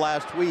the ball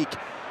last week.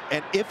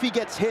 And if he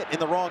gets hit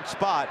in the wrong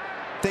spot,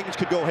 things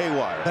could go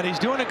haywire. But he's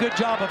doing a good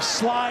job of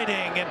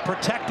sliding and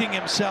protecting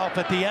himself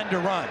at the end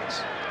of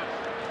runs.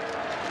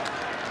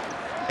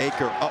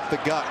 Aker up the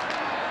gut.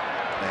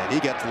 And he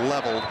gets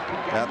leveled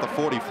at the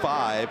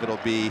 45. It'll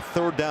be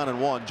 3rd down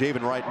and 1.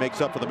 Javen Wright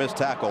makes up for the missed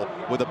tackle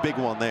with a big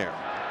one there.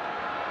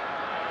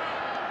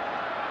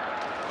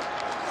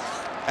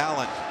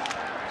 Allen,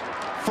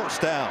 first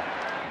down.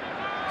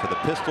 To the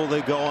pistol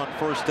they go on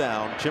first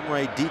down.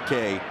 Chimere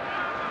Dike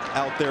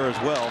out there as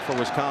well for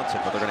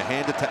Wisconsin, but they're going to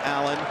hand it to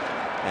Allen,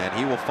 and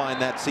he will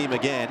find that seam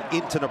again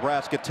into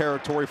Nebraska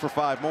territory for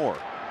 5 more.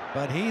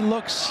 But he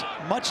looks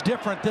much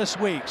different this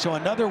week, so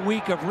another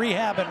week of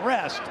rehab and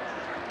rest,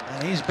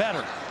 and he's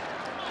better.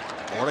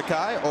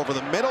 Mordecai over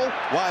the middle,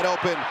 wide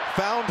open,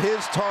 found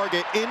his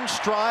target in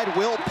stride.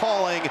 Will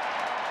Pauling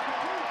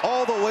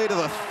all the way to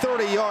the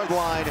 30-yard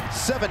line,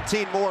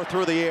 17 more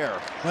through the air.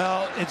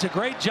 Well, it's a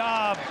great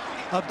job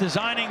of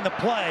designing the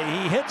play.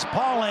 He hits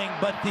Pauling,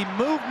 but the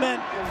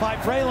movement by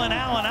Braelon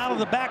Allen out of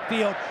the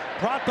backfield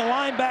brought the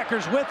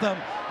linebackers with him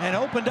and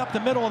opened up the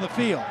middle of the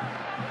field.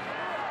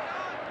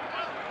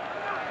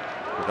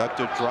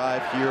 Productive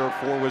drive here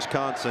for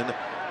Wisconsin.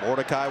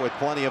 Mordecai with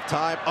plenty of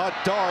time. A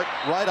dart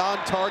right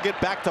on target,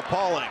 back to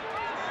Pauling.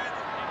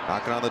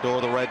 Knocking on the door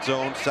of the red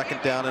zone,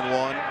 2nd down and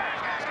 1.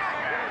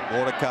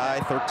 Mordecai,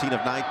 13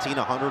 of 19,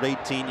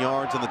 118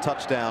 yards and the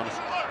touchdown.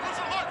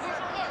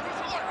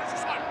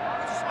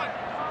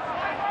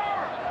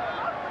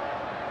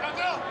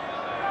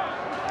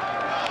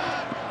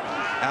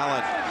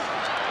 Allen,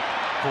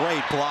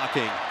 great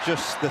blocking.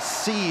 Just the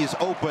C's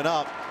open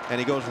up, and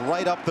he goes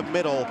right up the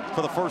middle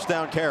for the first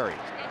down carry.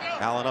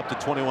 Allen up to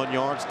 21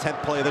 yards,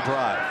 10th play of the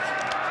drive.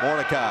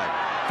 Mordecai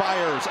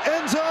fires,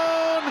 end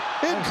zone,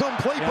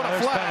 incomplete, but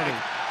a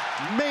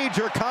flag.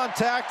 Major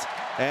contact.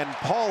 And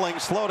Pauling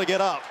slow to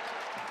get up.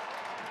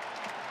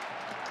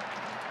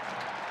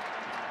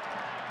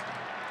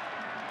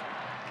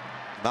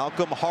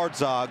 Malcolm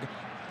Hartzog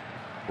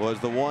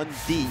was the one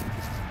deep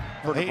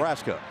for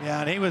Nebraska.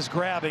 Yeah, and he was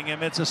grabbing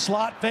him. It's a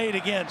slot fade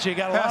again, so you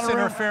got a lot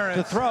of room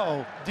to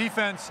throw.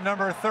 Defense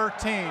number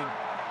 13.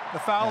 The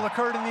foul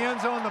occurred in the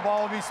end zone. The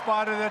ball will be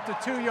spotted at the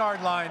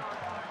 2-yard line.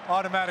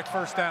 Automatic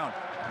first down.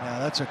 Yeah,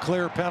 that's a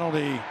clear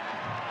penalty.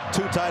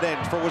 2 tight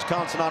ends for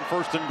Wisconsin on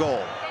 1st and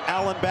goal.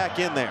 Allen back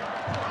in there.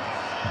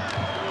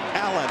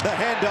 Allen, the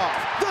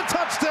handoff, the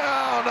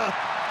touchdown!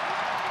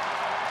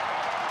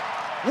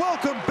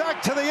 Welcome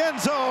back to the end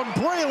zone,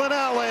 Braelon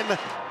Allen.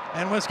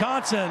 And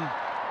Wisconsin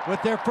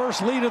with their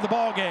first lead of the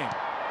ball game.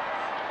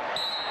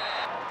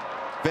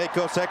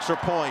 Vacos extra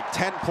point,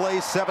 10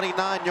 plays,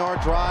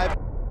 79-yard drive.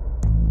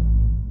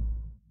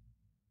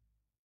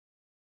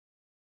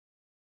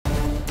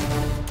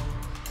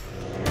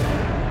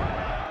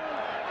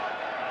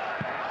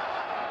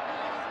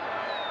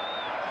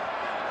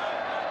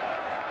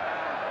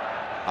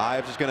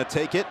 Ives is going to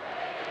take it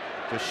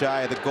just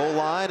shy of the goal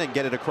line and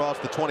get it across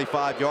the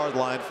 25-yard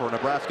line for a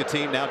Nebraska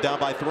team now down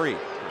by 3.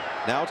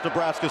 Now it's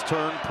Nebraska's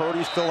turn.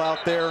 Purdy's still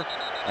out there,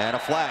 and a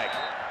flag.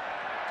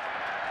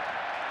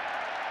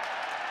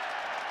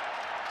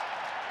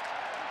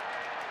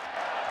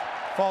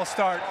 False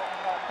start,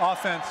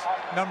 offense,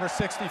 number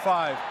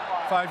 65.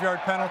 5-yard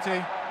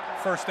penalty,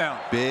 first down.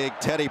 Big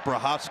Teddy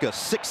Prohaska,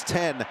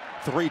 6'10",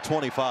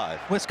 325.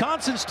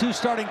 Wisconsin's 2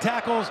 starting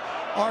tackles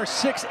are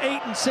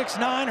 6'8" and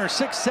 6'9", or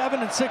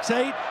 6'7" and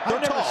 6'8".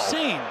 I've never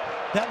seen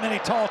that many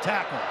tall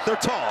tackles. They're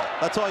tall.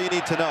 That's all you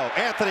need to know.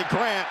 Anthony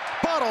Grant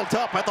bottled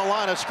up at the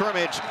line of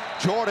scrimmage.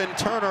 Jordan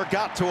Turner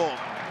got to him.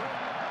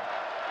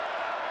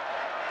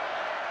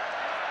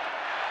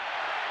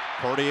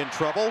 Purdy in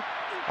trouble.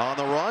 On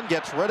the run,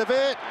 gets rid of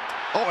it.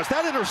 Oh, is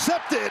that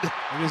intercepted?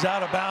 He was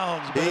out of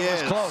bounds, but it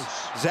was close.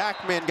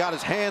 Zachman got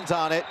his hands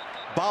on it,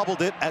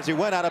 bobbled it as he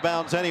went out of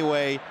bounds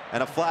anyway,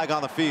 and a flag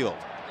on the field.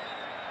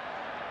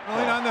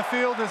 Rolling on the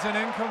field is an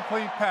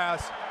incomplete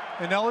pass.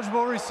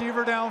 Ineligible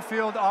receiver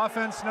downfield,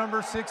 offense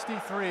number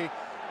 63.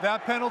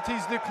 That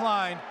penalty's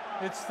declined.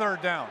 It's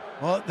third down.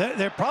 Well,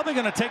 they're probably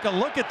going to take a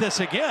look at this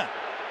again.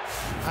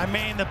 I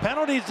mean, the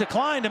penalty's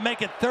declined to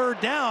make it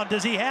third down.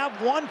 Does he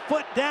have 1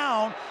 foot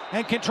down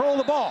and control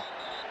the ball?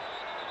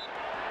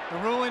 The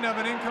ruling of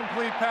an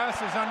incomplete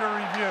pass is under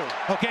review.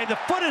 Okay, the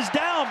foot is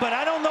down, but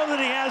I don't know that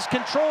he has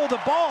control of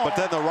the ball. But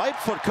then the right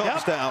foot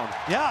comes down.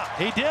 Yeah,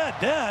 he did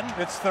then.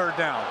 It's third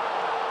down.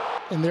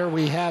 And there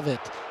we have it.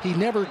 He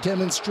never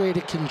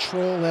demonstrated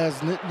control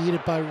as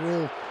needed by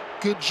rule.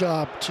 Good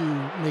job to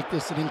make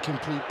this an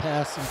incomplete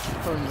pass and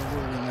confirm the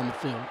ruling on the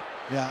field.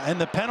 Yeah,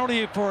 and the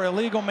penalty for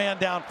illegal man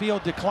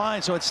downfield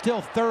declined, so it's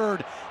still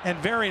third and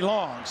very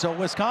long. So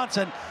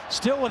Wisconsin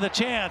still with a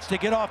chance to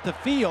get off the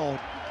field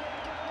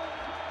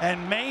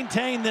and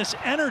maintain this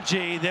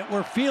energy that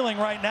we're feeling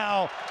right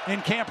now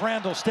in Camp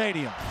Randall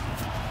Stadium.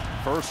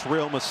 First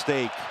real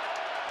mistake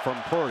from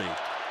Purdy,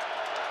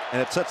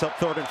 and it sets up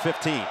 3rd and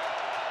 15.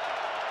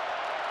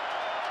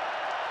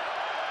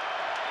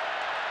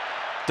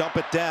 Dump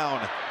it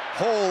down.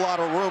 Whole lot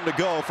of room to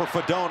go for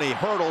Fedoni.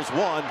 Hurdles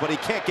 1, but he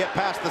can't get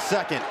past the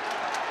 2nd.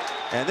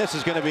 And this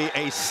is going to be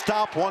a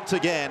stop once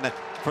again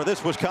for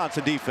this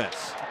Wisconsin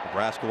defense.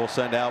 Nebraska will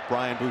send out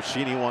Brian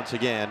Buschini once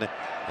again.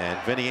 And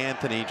Vinny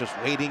Anthony just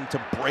waiting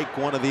to break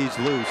one of these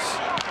loose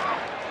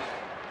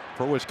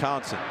for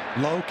Wisconsin.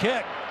 Low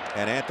kick.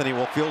 And Anthony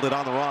will field it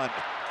on the run.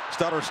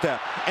 Stutter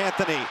step.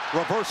 Anthony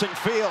reversing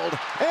field.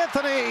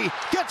 Anthony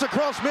gets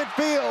across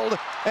midfield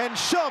and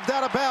shoved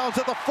out of bounds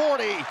at the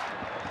 40.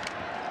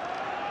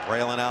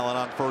 Braelon Allen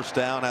on first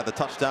down, had the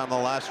touchdown on the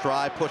last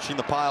drive, pushing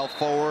the pile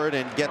forward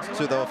and gets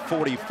to the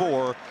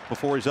 44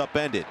 before he's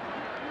upended.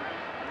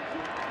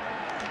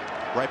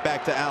 Right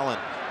back to Allen.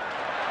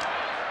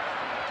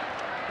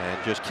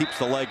 And just keeps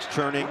the legs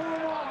churning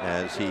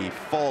as he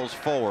falls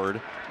forward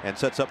and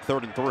sets up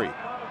 3rd and 3.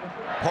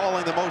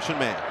 Pauling the motion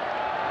man.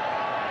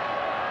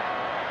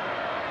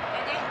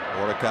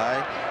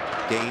 Mordecai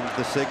gains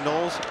the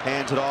signals,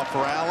 hands it off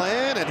for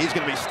Allen, and he's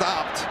going to be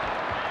stopped.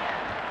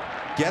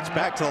 Gets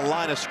back to the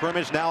line of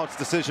scrimmage. Now it's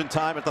decision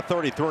time at the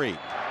 33.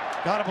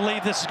 Gotta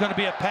believe this is going to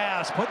be a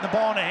pass, putting the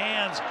ball in the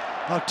hands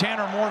of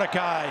Tanner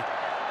Mordecai.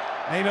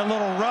 Maybe a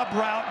little rub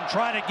route and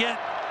try to get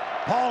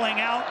Pauling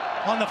out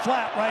on the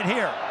flat right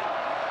here.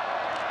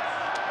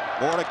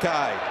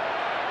 Mordecai,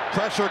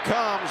 pressure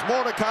comes.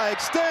 Mordecai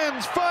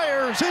extends,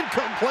 fires,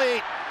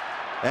 incomplete.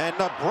 And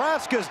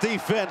Nebraska's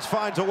defense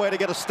finds a way to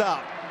get a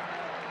stop.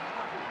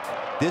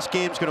 This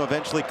game's going to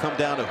eventually come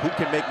down to who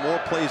can make more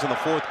plays in the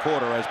 4th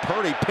quarter as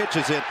Purdy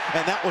pitches it,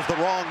 and that was the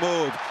wrong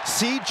move.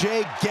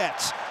 CJ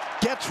gets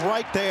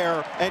right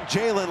there, and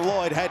Jalen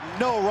Lloyd had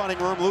no running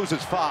room,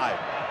 loses 5.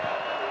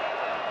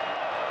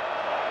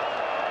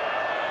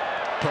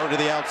 Purdy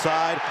to the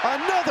outside,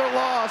 another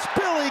loss.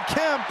 Billy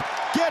Kemp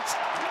gets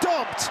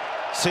dumped.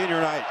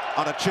 Senior night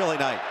on a chilly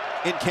night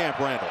in Camp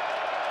Randall.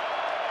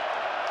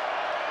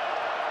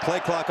 Play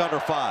clock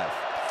under 5,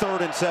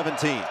 3rd and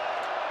 17.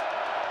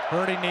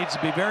 Purdy needs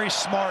to be very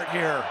smart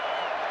here.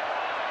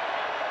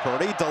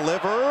 Purdy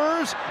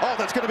delivers. Oh,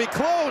 that's going to be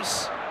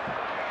close.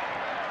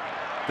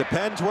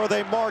 Depends where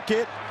they mark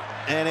it,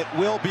 and it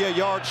will be a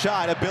yard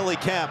shy to Billy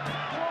Kemp.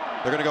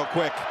 They're going to go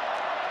quick.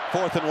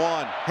 4th and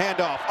 1.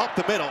 Handoff up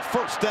the middle.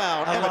 First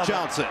down, Emmett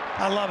Johnson.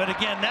 I love it.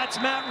 Again, that's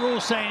Matt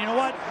Rule saying, you know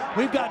what?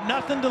 We've got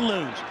nothing to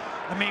lose.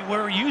 I mean,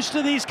 we're used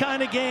to these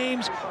kind of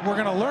games. We're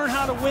going to learn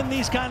how to win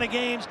these kind of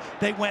games.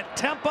 They went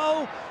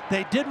tempo.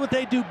 They did what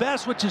they do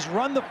best, which is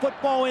run the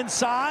football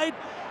inside.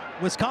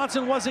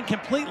 Wisconsin wasn't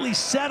completely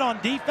set on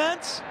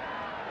defense.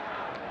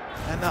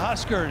 And the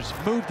Huskers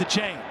moved the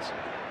chains.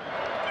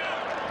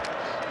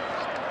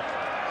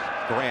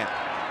 Grant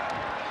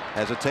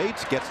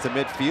hesitates, gets to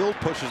midfield,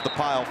 pushes the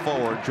pile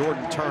forward.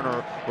 Jordan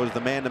Turner was the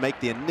man to make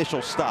the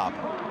initial stop,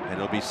 and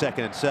it'll be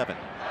 2nd and 7.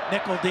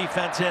 Nickel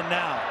defense in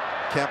now.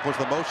 Kemp was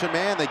the motion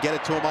man. They get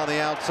it to him on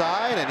the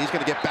outside, and he's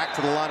going to get back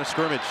to the line of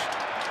scrimmage.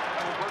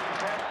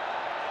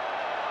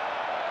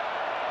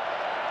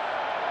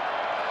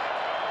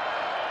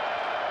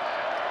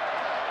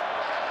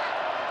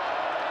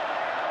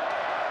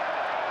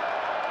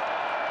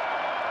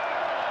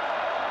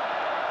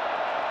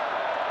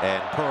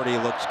 And Purdy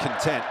looks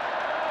content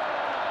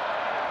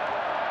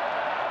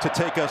to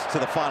take us to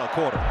the final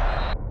quarter.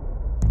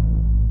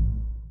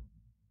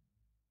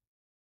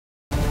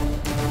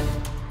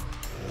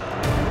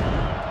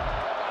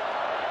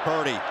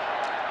 Purdy,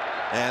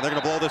 and they're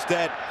going to blow this almost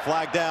dead.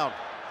 Flag down.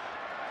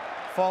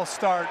 False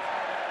start.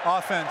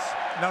 Offense,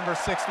 number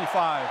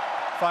 65.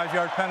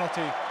 5-yard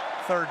penalty.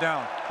 3rd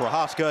down.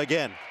 Prohaska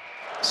again.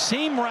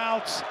 Seam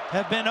routes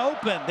have been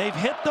open. They've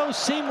hit those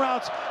seam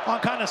routes on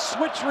kind of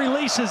switch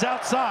releases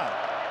outside.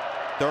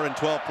 3rd and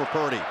 12 for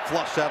Purdy.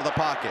 Flushed out of the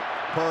pocket.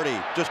 Purdy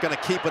just going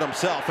to keep it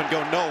himself and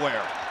go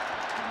nowhere.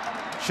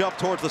 Shoved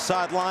towards the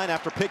sideline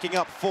after picking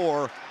up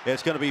 4.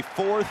 It's going to be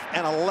 4th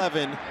and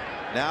 11.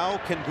 Now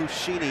can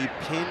Buschini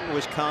pin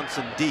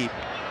Wisconsin deep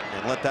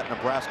and let that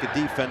Nebraska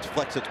defense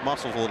flex its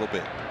muscles a little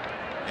bit.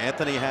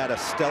 Anthony had a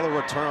stellar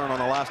return on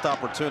the last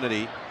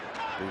opportunity.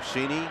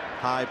 Buschini,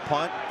 high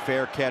punt,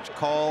 fair catch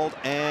called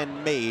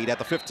and made at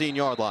the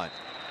 15-yard line.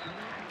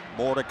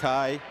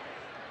 Mordecai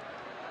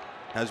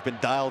has been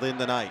dialed in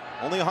tonight.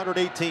 Only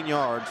 118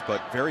 yards,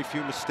 but very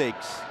few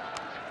mistakes.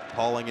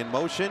 Pauling in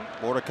motion.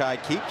 Mordecai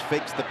keeps,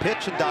 fakes the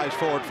pitch, and dives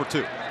forward for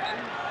 2.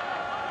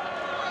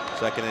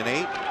 2nd and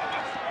 8.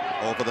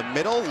 Over the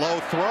middle, low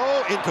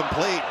throw,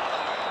 incomplete.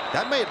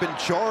 That may have been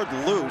jarred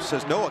loose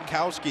as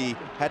Nowakowski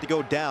had to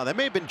go down. That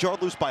may have been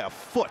jarred loose by a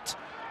foot.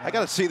 I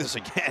got to see this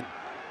again.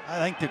 I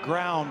think the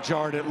ground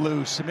jarred it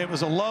loose. I mean, it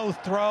was a low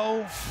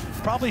throw,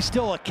 probably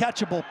still a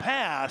catchable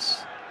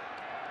pass.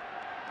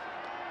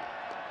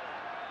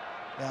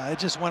 Yeah, it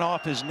just went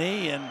off his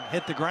knee and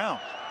hit the ground.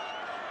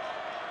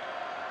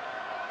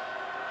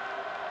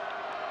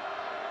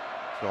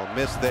 So a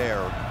miss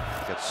there.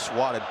 Gets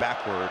swatted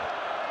backward.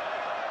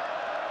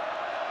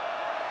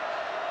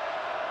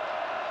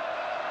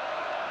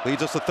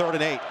 Leads us to 3rd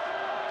and 8.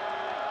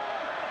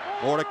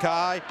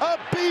 Mordecai, a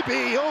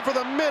BB over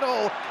the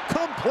middle,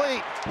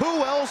 complete.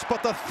 Who else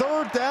but the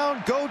 3rd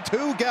down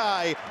go-to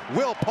guy?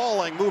 Will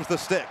Pauling moves the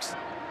sticks.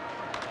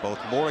 Both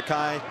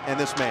Mordecai and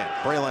this man,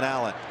 Braelon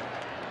Allen,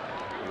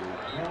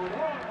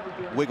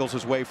 who wiggles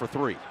his way for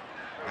 3.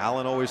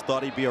 Allen always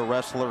thought he'd be a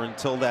wrestler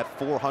until that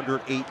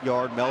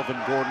 408-yard Melvin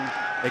Gordon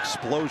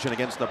explosion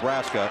against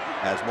Nebraska,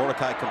 as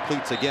Mordecai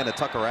completes again to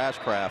Tucker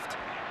Ashcraft.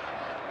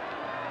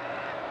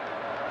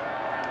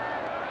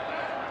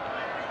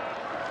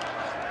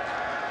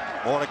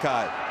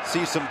 Mordecai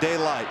sees some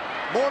daylight.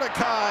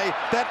 Mordecai,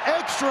 that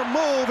extra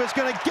move is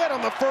going to get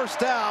him the 1st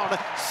down.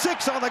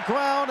 6 on the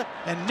ground.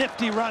 And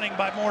nifty running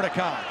by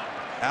Mordecai.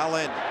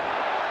 Allen,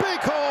 big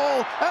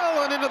hole.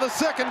 Allen into the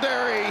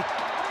secondary.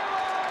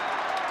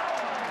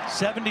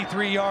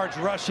 73 yards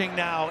rushing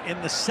now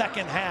in the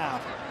 2nd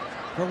half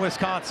for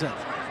Wisconsin.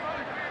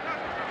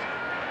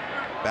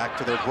 Back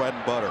to their bread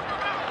and butter.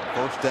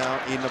 1st down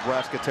in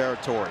Nebraska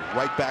territory.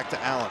 Right back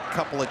to Allen.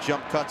 Couple of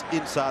jump cuts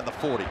inside the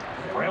 40.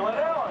 Braelon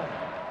Allen.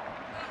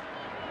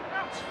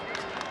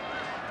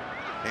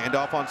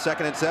 Handoff on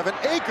 2nd and 7.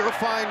 Aker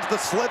finds the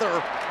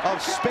slither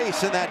of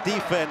space in that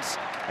defense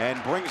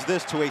and brings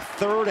this to a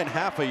 3rd and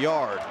half a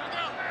yard.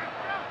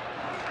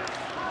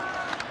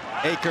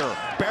 Aker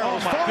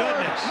barrels forward.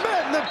 Goodness.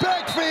 Met in the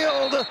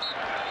backfield.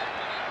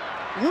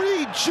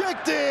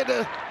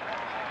 Rejected.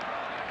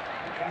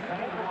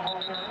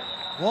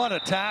 What a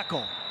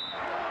tackle.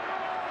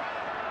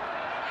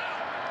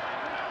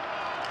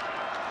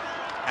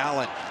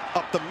 Allen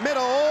up the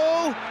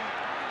middle.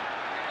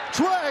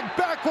 Dragged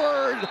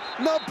backward.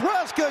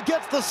 Nebraska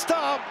gets the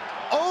stop.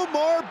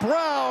 Omar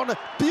Brown,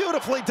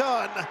 beautifully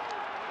done.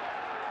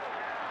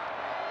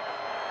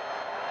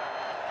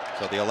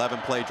 So the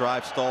 11-play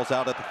drive stalls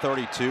out at the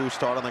 32.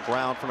 Start on the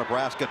ground for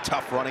Nebraska.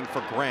 Tough running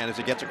for Grant as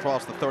he gets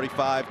across the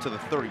 35 to the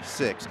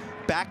 36.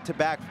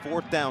 Back-to-back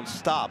 4th down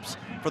stops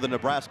for the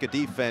Nebraska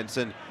defense.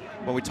 And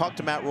when we talked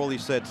to Matt Rule, he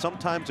said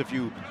sometimes if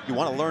you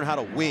want to learn how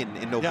to win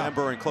in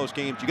November in close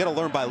games, you got to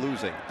learn by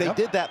losing. They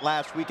did that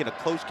last week in a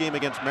close game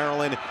against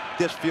Maryland.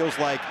 This feels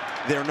like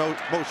their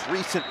most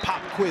recent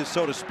pop quiz,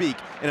 so to speak,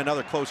 in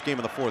another close game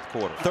in the 4th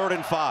quarter. 3rd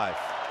and 5.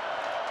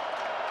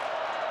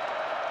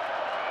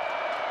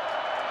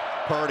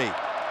 Purdy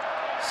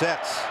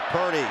sets.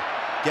 Purdy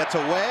gets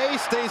away,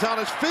 stays on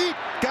his feet,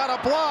 got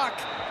a block,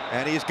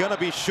 and he's going to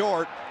be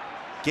short.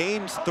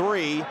 Gains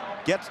 3.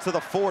 Gets to the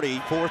 40.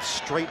 4th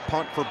straight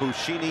punt for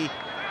Buschini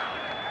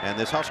and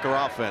this Husker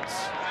offense.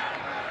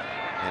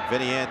 And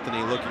Vinny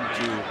Anthony looking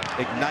to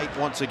ignite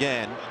once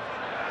again.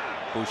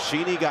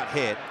 Buschini got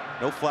hit.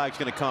 No flag's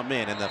going to come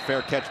in, and the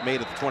fair catch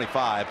made at the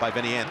 25 by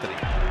Vinny Anthony.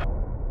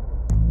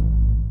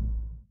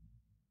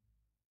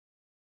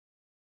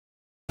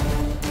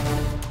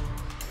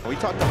 We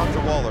talked to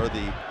Hunter Waller,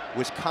 the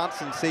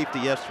Wisconsin safety,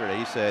 yesterday.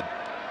 He said,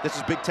 this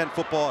is Big Ten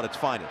football at its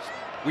finest.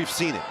 We've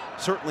seen it,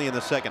 certainly in the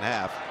 2nd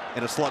half,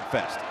 in a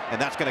slugfest.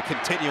 And that's going to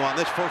continue on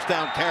this 1st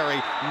down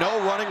carry. No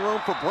running room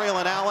for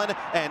Braelon Allen,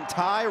 and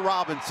Ty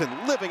Robinson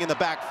living in the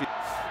backfield.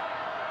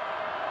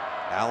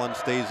 Allen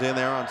stays in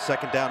there on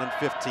 2nd down and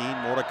 15.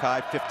 Mordecai,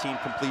 15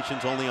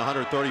 completions, only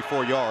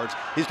 134 yards.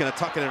 He's going to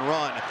tuck it and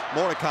run.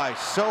 Mordecai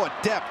so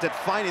adept at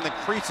finding the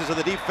creases of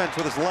the defense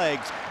with his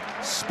legs.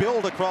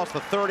 Spilled across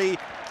the 30,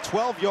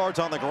 12 yards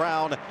on the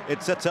ground.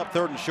 It sets up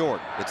 3rd and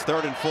short. It's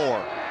 3rd and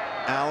 4.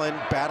 Allen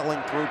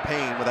battling through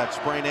pain with that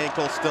sprained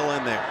ankle still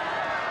in there.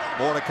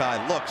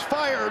 Mordecai looks,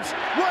 fires,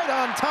 right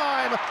on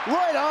time,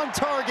 right on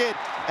target.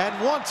 And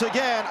once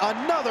again,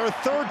 another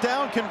third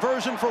down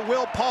conversion for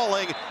Will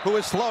Pauling, who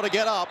is slow to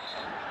get up.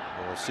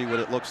 We'll see what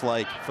it looks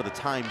like for the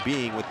time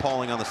being with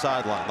Pauling on the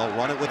sideline. They'll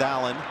run it with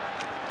Allen,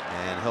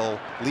 and he'll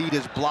lead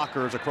his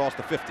blockers across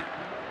the 50.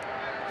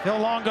 Phil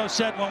Longo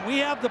said, when we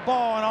have the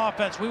ball on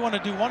offense, we want to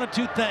do one of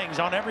two things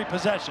on every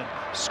possession: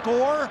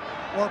 score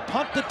or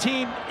punt the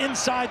team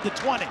inside the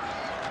 20.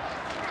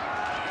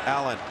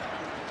 Allen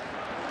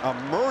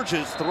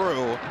emerges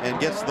through and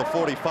gets to the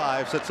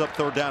 45, sets up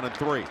 3rd down and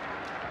 3.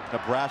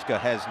 Nebraska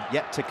has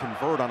yet to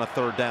convert on a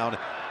 3rd down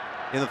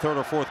in the 3rd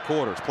or 4th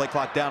quarters. Play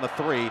clock down to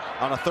 3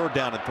 on a 3rd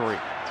down and 3.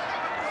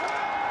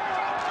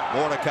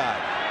 Mordecai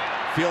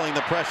feeling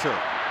the pressure.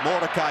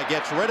 Mordecai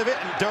gets rid of it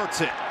and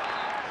dirts it.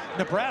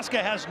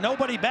 Nebraska has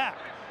nobody back.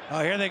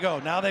 Oh, here they go.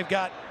 Now they've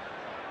got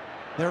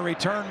their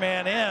return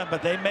man in,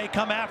 but they may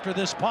come after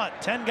this punt.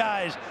 10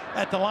 guys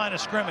at the line of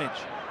scrimmage.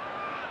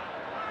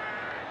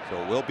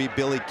 So it will be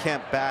Billy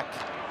Kemp back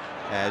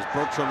as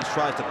Bertram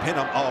tries to pin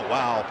him. Oh,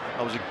 wow.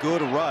 That was a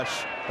good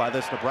rush by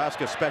this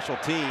Nebraska special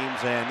teams,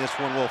 and this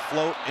one will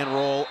float and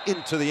roll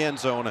into the end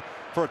zone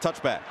for a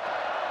touchback.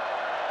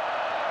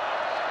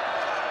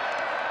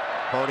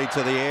 Purdy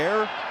to the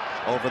air.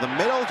 Over the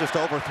middle, just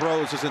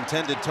overthrows his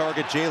intended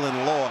target,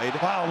 Jalen Lloyd.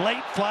 Wow,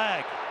 late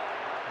flag.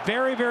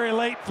 Very, very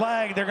late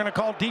flag. They're going to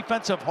call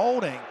defensive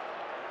holding.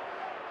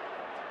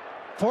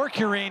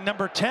 Forkerine,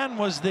 number 10,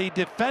 was the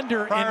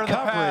defender Prior in to the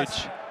coverage.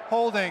 pass,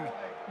 holding,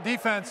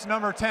 defense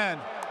number 10.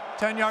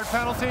 10-yard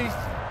penalty,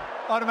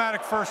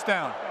 automatic 1st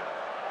down.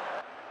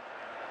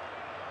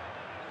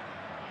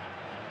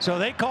 So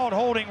they called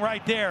holding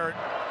right there.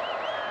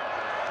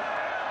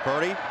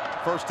 Purdy,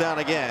 1st down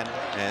again,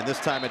 and this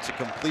time it's a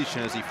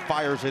completion as he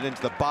fires it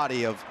into the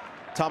body of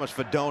Thomas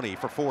Fedoni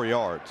for 4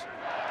 yards.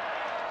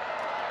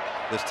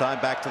 This time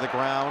back to the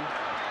ground.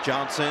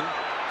 Johnson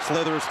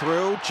slithers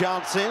through.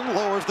 Johnson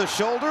lowers the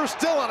shoulder,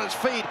 still on his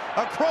feet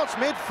across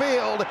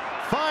midfield.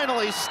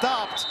 Finally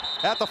stopped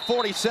at the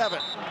 47.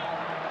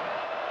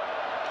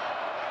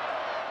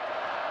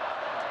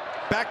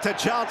 Back to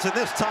Johnson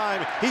this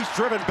time. He's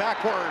driven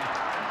backward.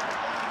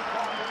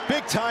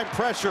 Big time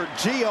pressure.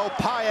 Gio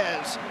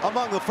Paez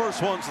among the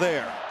first ones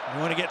there. You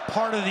want to get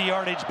part of the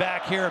yardage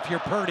back here if you're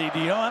Purdy.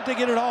 You don't have to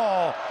get it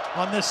all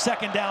on this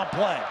 2nd down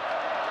play.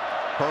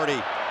 Purdy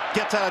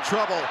gets out of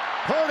trouble.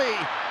 Purdy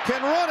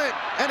can run it,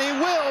 and he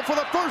will for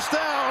the 1st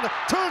down.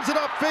 Turns it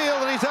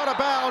upfield, and he's out of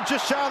bounds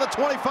just shy of the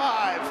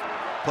 25.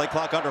 Play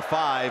clock under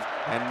 5,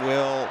 and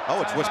will,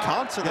 oh, it's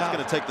Wisconsin that's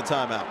going to take the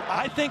timeout.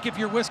 I think if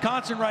you're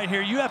Wisconsin right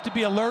here, you have to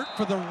be alert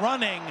for the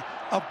running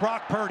of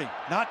Brock Purdy.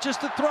 Not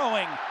just the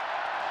throwing,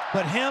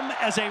 but him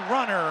as a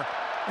runner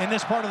in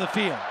this part of the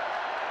field.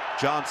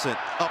 Johnson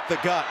up the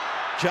gut.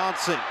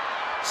 Johnson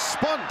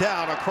spun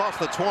down across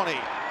the 20.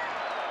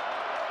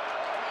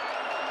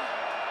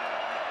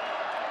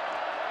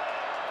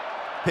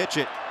 Pitch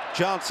it.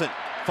 Johnson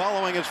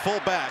following his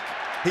fullback.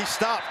 He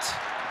stopped.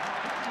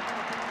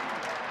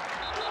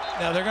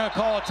 Now they're going to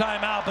call a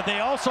timeout, but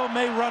they also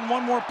may run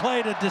one more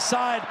play to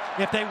decide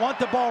if they want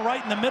the ball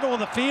right in the middle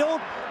of the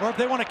field or if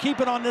they want to keep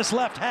it on this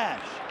left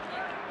hash.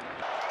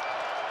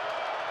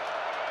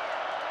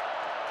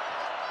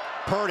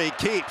 Purdy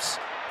keeps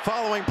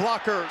following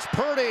blockers.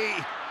 Purdy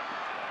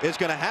is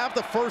going to have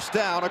the 1st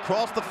down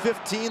across the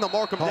 15. They'll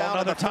mark him down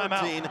at the 13.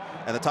 Timeout.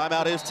 And the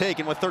timeout is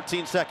taken with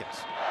 13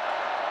 seconds.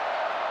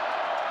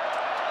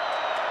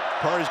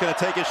 Purdy's going to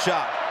take his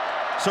shot.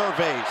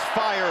 Surveys,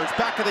 fires,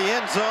 back of the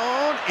end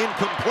zone,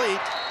 incomplete.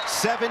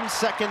 7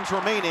 seconds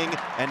remaining,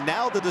 and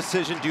now the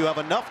decision, do you have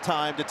enough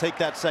time to take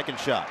that 2nd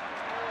shot?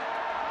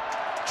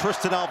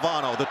 Tristan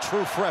Alvano, the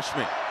true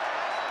freshman.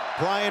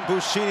 Brian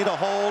Buschini to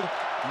hold,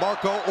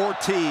 Marco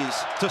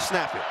Ortiz to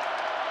snap it.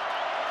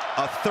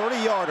 A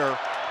 30-yarder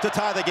to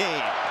tie the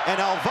game, and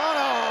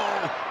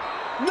Alvano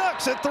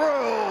knocks it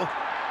through.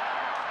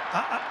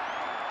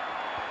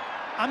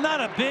 I'm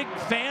not a big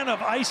fan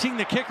of icing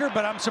the kicker,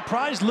 but I'm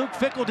surprised Luke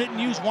Fickell didn't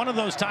use one of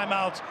those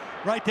timeouts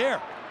right there.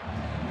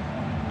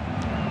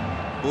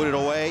 Booted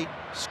away,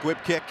 squib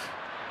kick,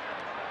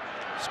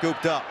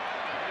 scooped up.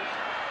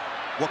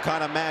 What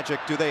kind of magic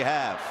do they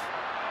have?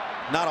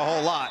 Not a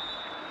whole lot.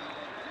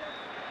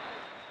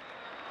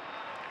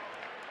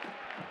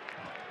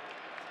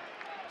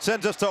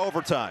 Sends us to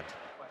overtime.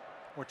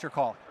 What's your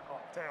call?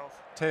 Tails.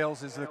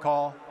 Tails is the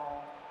call.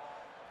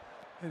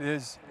 It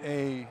is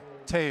a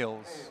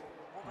tails.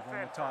 You're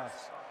going to toss.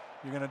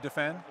 You're going to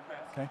defend?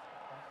 Okay.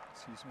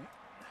 Excuse me.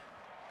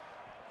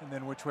 And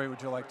then which way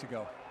would you like to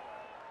go?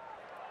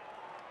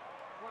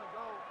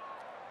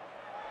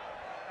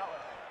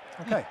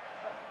 Okay.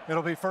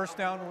 It'll be 1st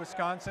down to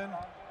Wisconsin,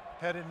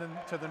 headed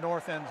into the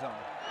north end zone.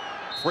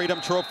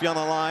 Freedom Trophy on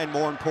the line,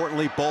 more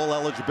importantly, bowl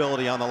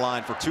eligibility on the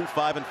line for 2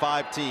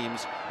 5-5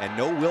 teams, and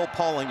no Will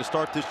Pauling to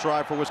start this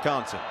drive for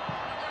Wisconsin.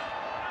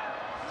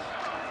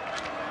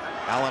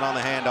 Allen on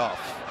the handoff,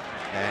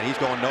 and he's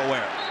going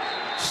nowhere.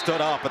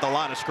 Stood up at the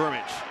line of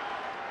scrimmage.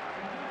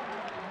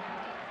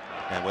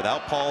 And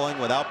without Pauling,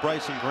 without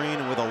Bryson Green,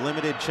 and with a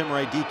limited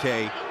Chimere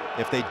Dike,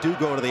 if they do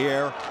go to the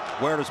air,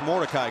 where does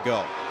Mordecai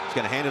go? He's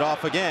going to hand it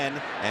off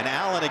again, and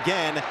Allen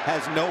again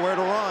has nowhere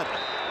to run.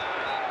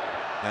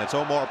 And it's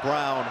Omar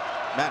Brown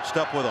matched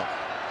up with him.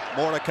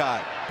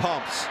 Mordecai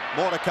pumps.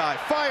 Mordecai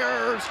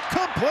fires.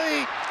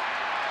 Complete.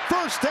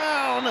 First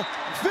down.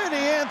 Vinny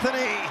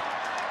Anthony.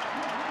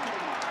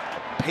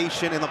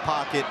 Patient in the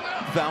pocket,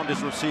 found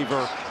his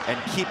receiver,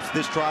 and keeps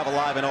this drive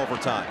alive in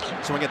overtime.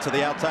 Swing it to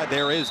the outside.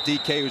 There is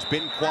DK, who's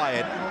been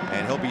quiet,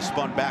 and he'll be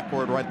spun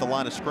backward right at the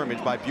line of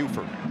scrimmage by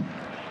Buford.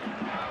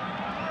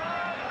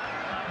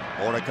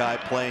 Mordecai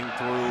playing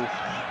through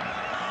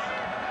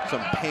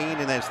some pain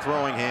in his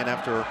throwing hand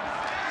after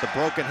the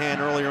broken hand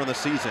earlier in the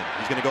season.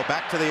 He's going to go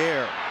back to the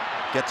air.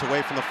 Gets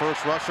away from the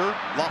first rusher,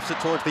 lofts it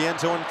towards the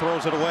end zone,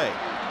 throws it away.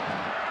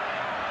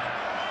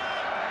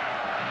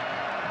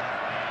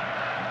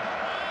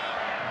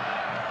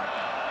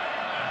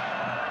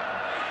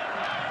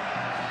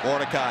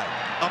 Mordecai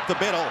up the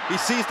middle. He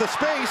sees the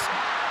space,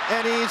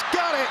 and he's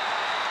got it.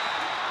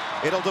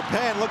 It'll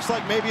depend. Looks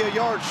like maybe a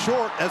yard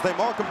short as they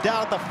mark him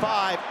down at the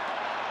 5.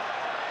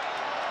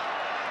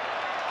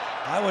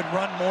 I would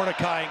run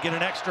Mordecai and get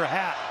an extra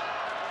hat.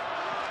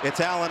 It's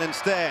Allen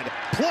instead.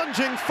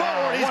 Plunging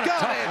forward. He's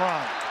got it.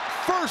 Run.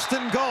 First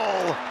and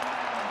goal.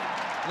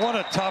 What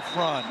a tough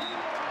run.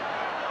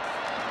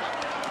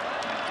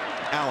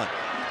 Allen.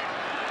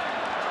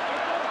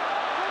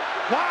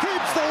 Wow.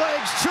 Keeps the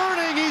legs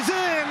churning. He's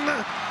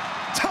in.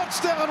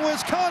 Touchdown,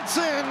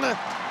 Wisconsin.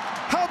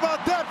 How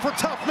about that for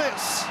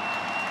toughness?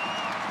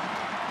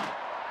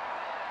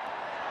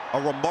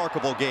 A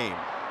remarkable game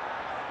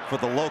for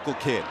the local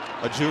kid,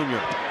 a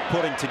junior,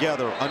 putting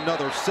together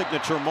another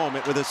signature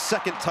moment with his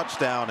second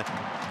touchdown,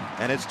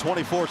 and it's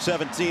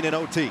 24-17 in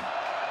OT.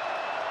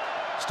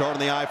 Starting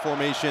the I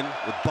formation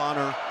with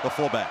Bonner, the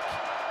fullback.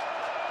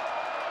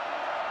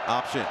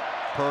 Option,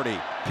 Purdy,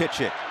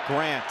 pitch it,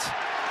 Grant.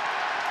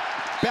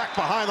 Back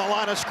behind the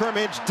line of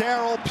scrimmage,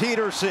 Darrell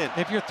Peterson.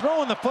 If you're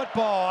throwing the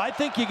football, I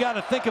think you got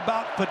to think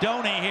about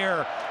Fedoni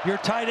here, your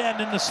tight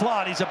end in the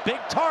slot. He's a big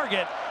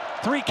target.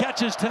 3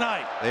 catches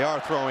tonight. They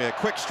are throwing a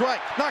quick strike,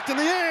 knocked in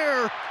the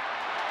air.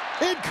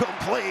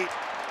 Incomplete.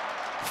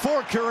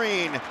 For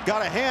Kareem,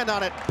 got a hand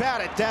on it,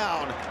 batted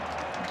down.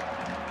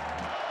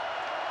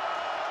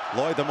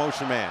 Lloyd, the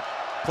motion man.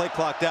 Play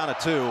clock down at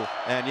 2,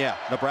 and yeah,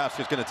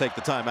 Nebraska's going to take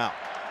the timeout.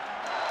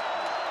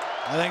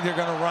 I think they're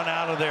going to run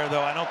out of there,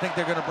 though. I don't think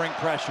they're going to bring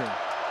pressure.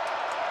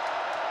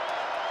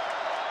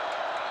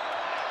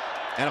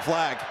 And a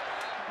flag.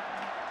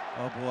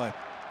 Oh, boy.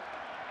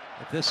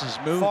 If this is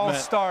movement.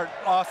 False start,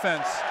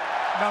 offense,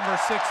 number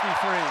 63.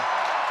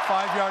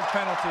 5-yard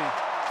penalty,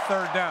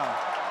 3rd down.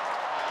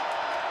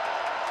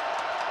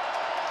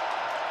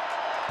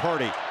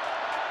 Purdy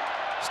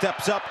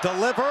steps up,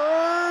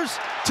 delivers.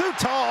 Too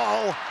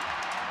tall.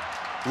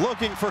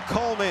 Looking for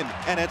Coleman,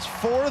 and it's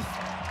 4th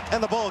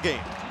and the ball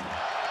game.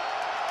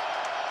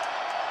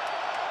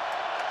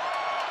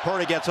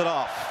 Purdy gets it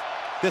off.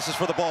 This is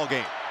for the ball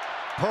game.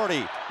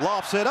 Purdy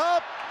lofts it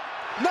up,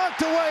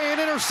 knocked away and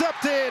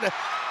intercepted.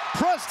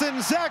 Preston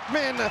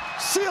Zachman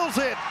seals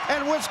it,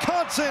 and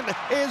Wisconsin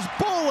is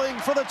bowling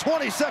for the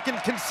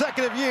 22nd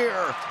consecutive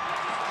year.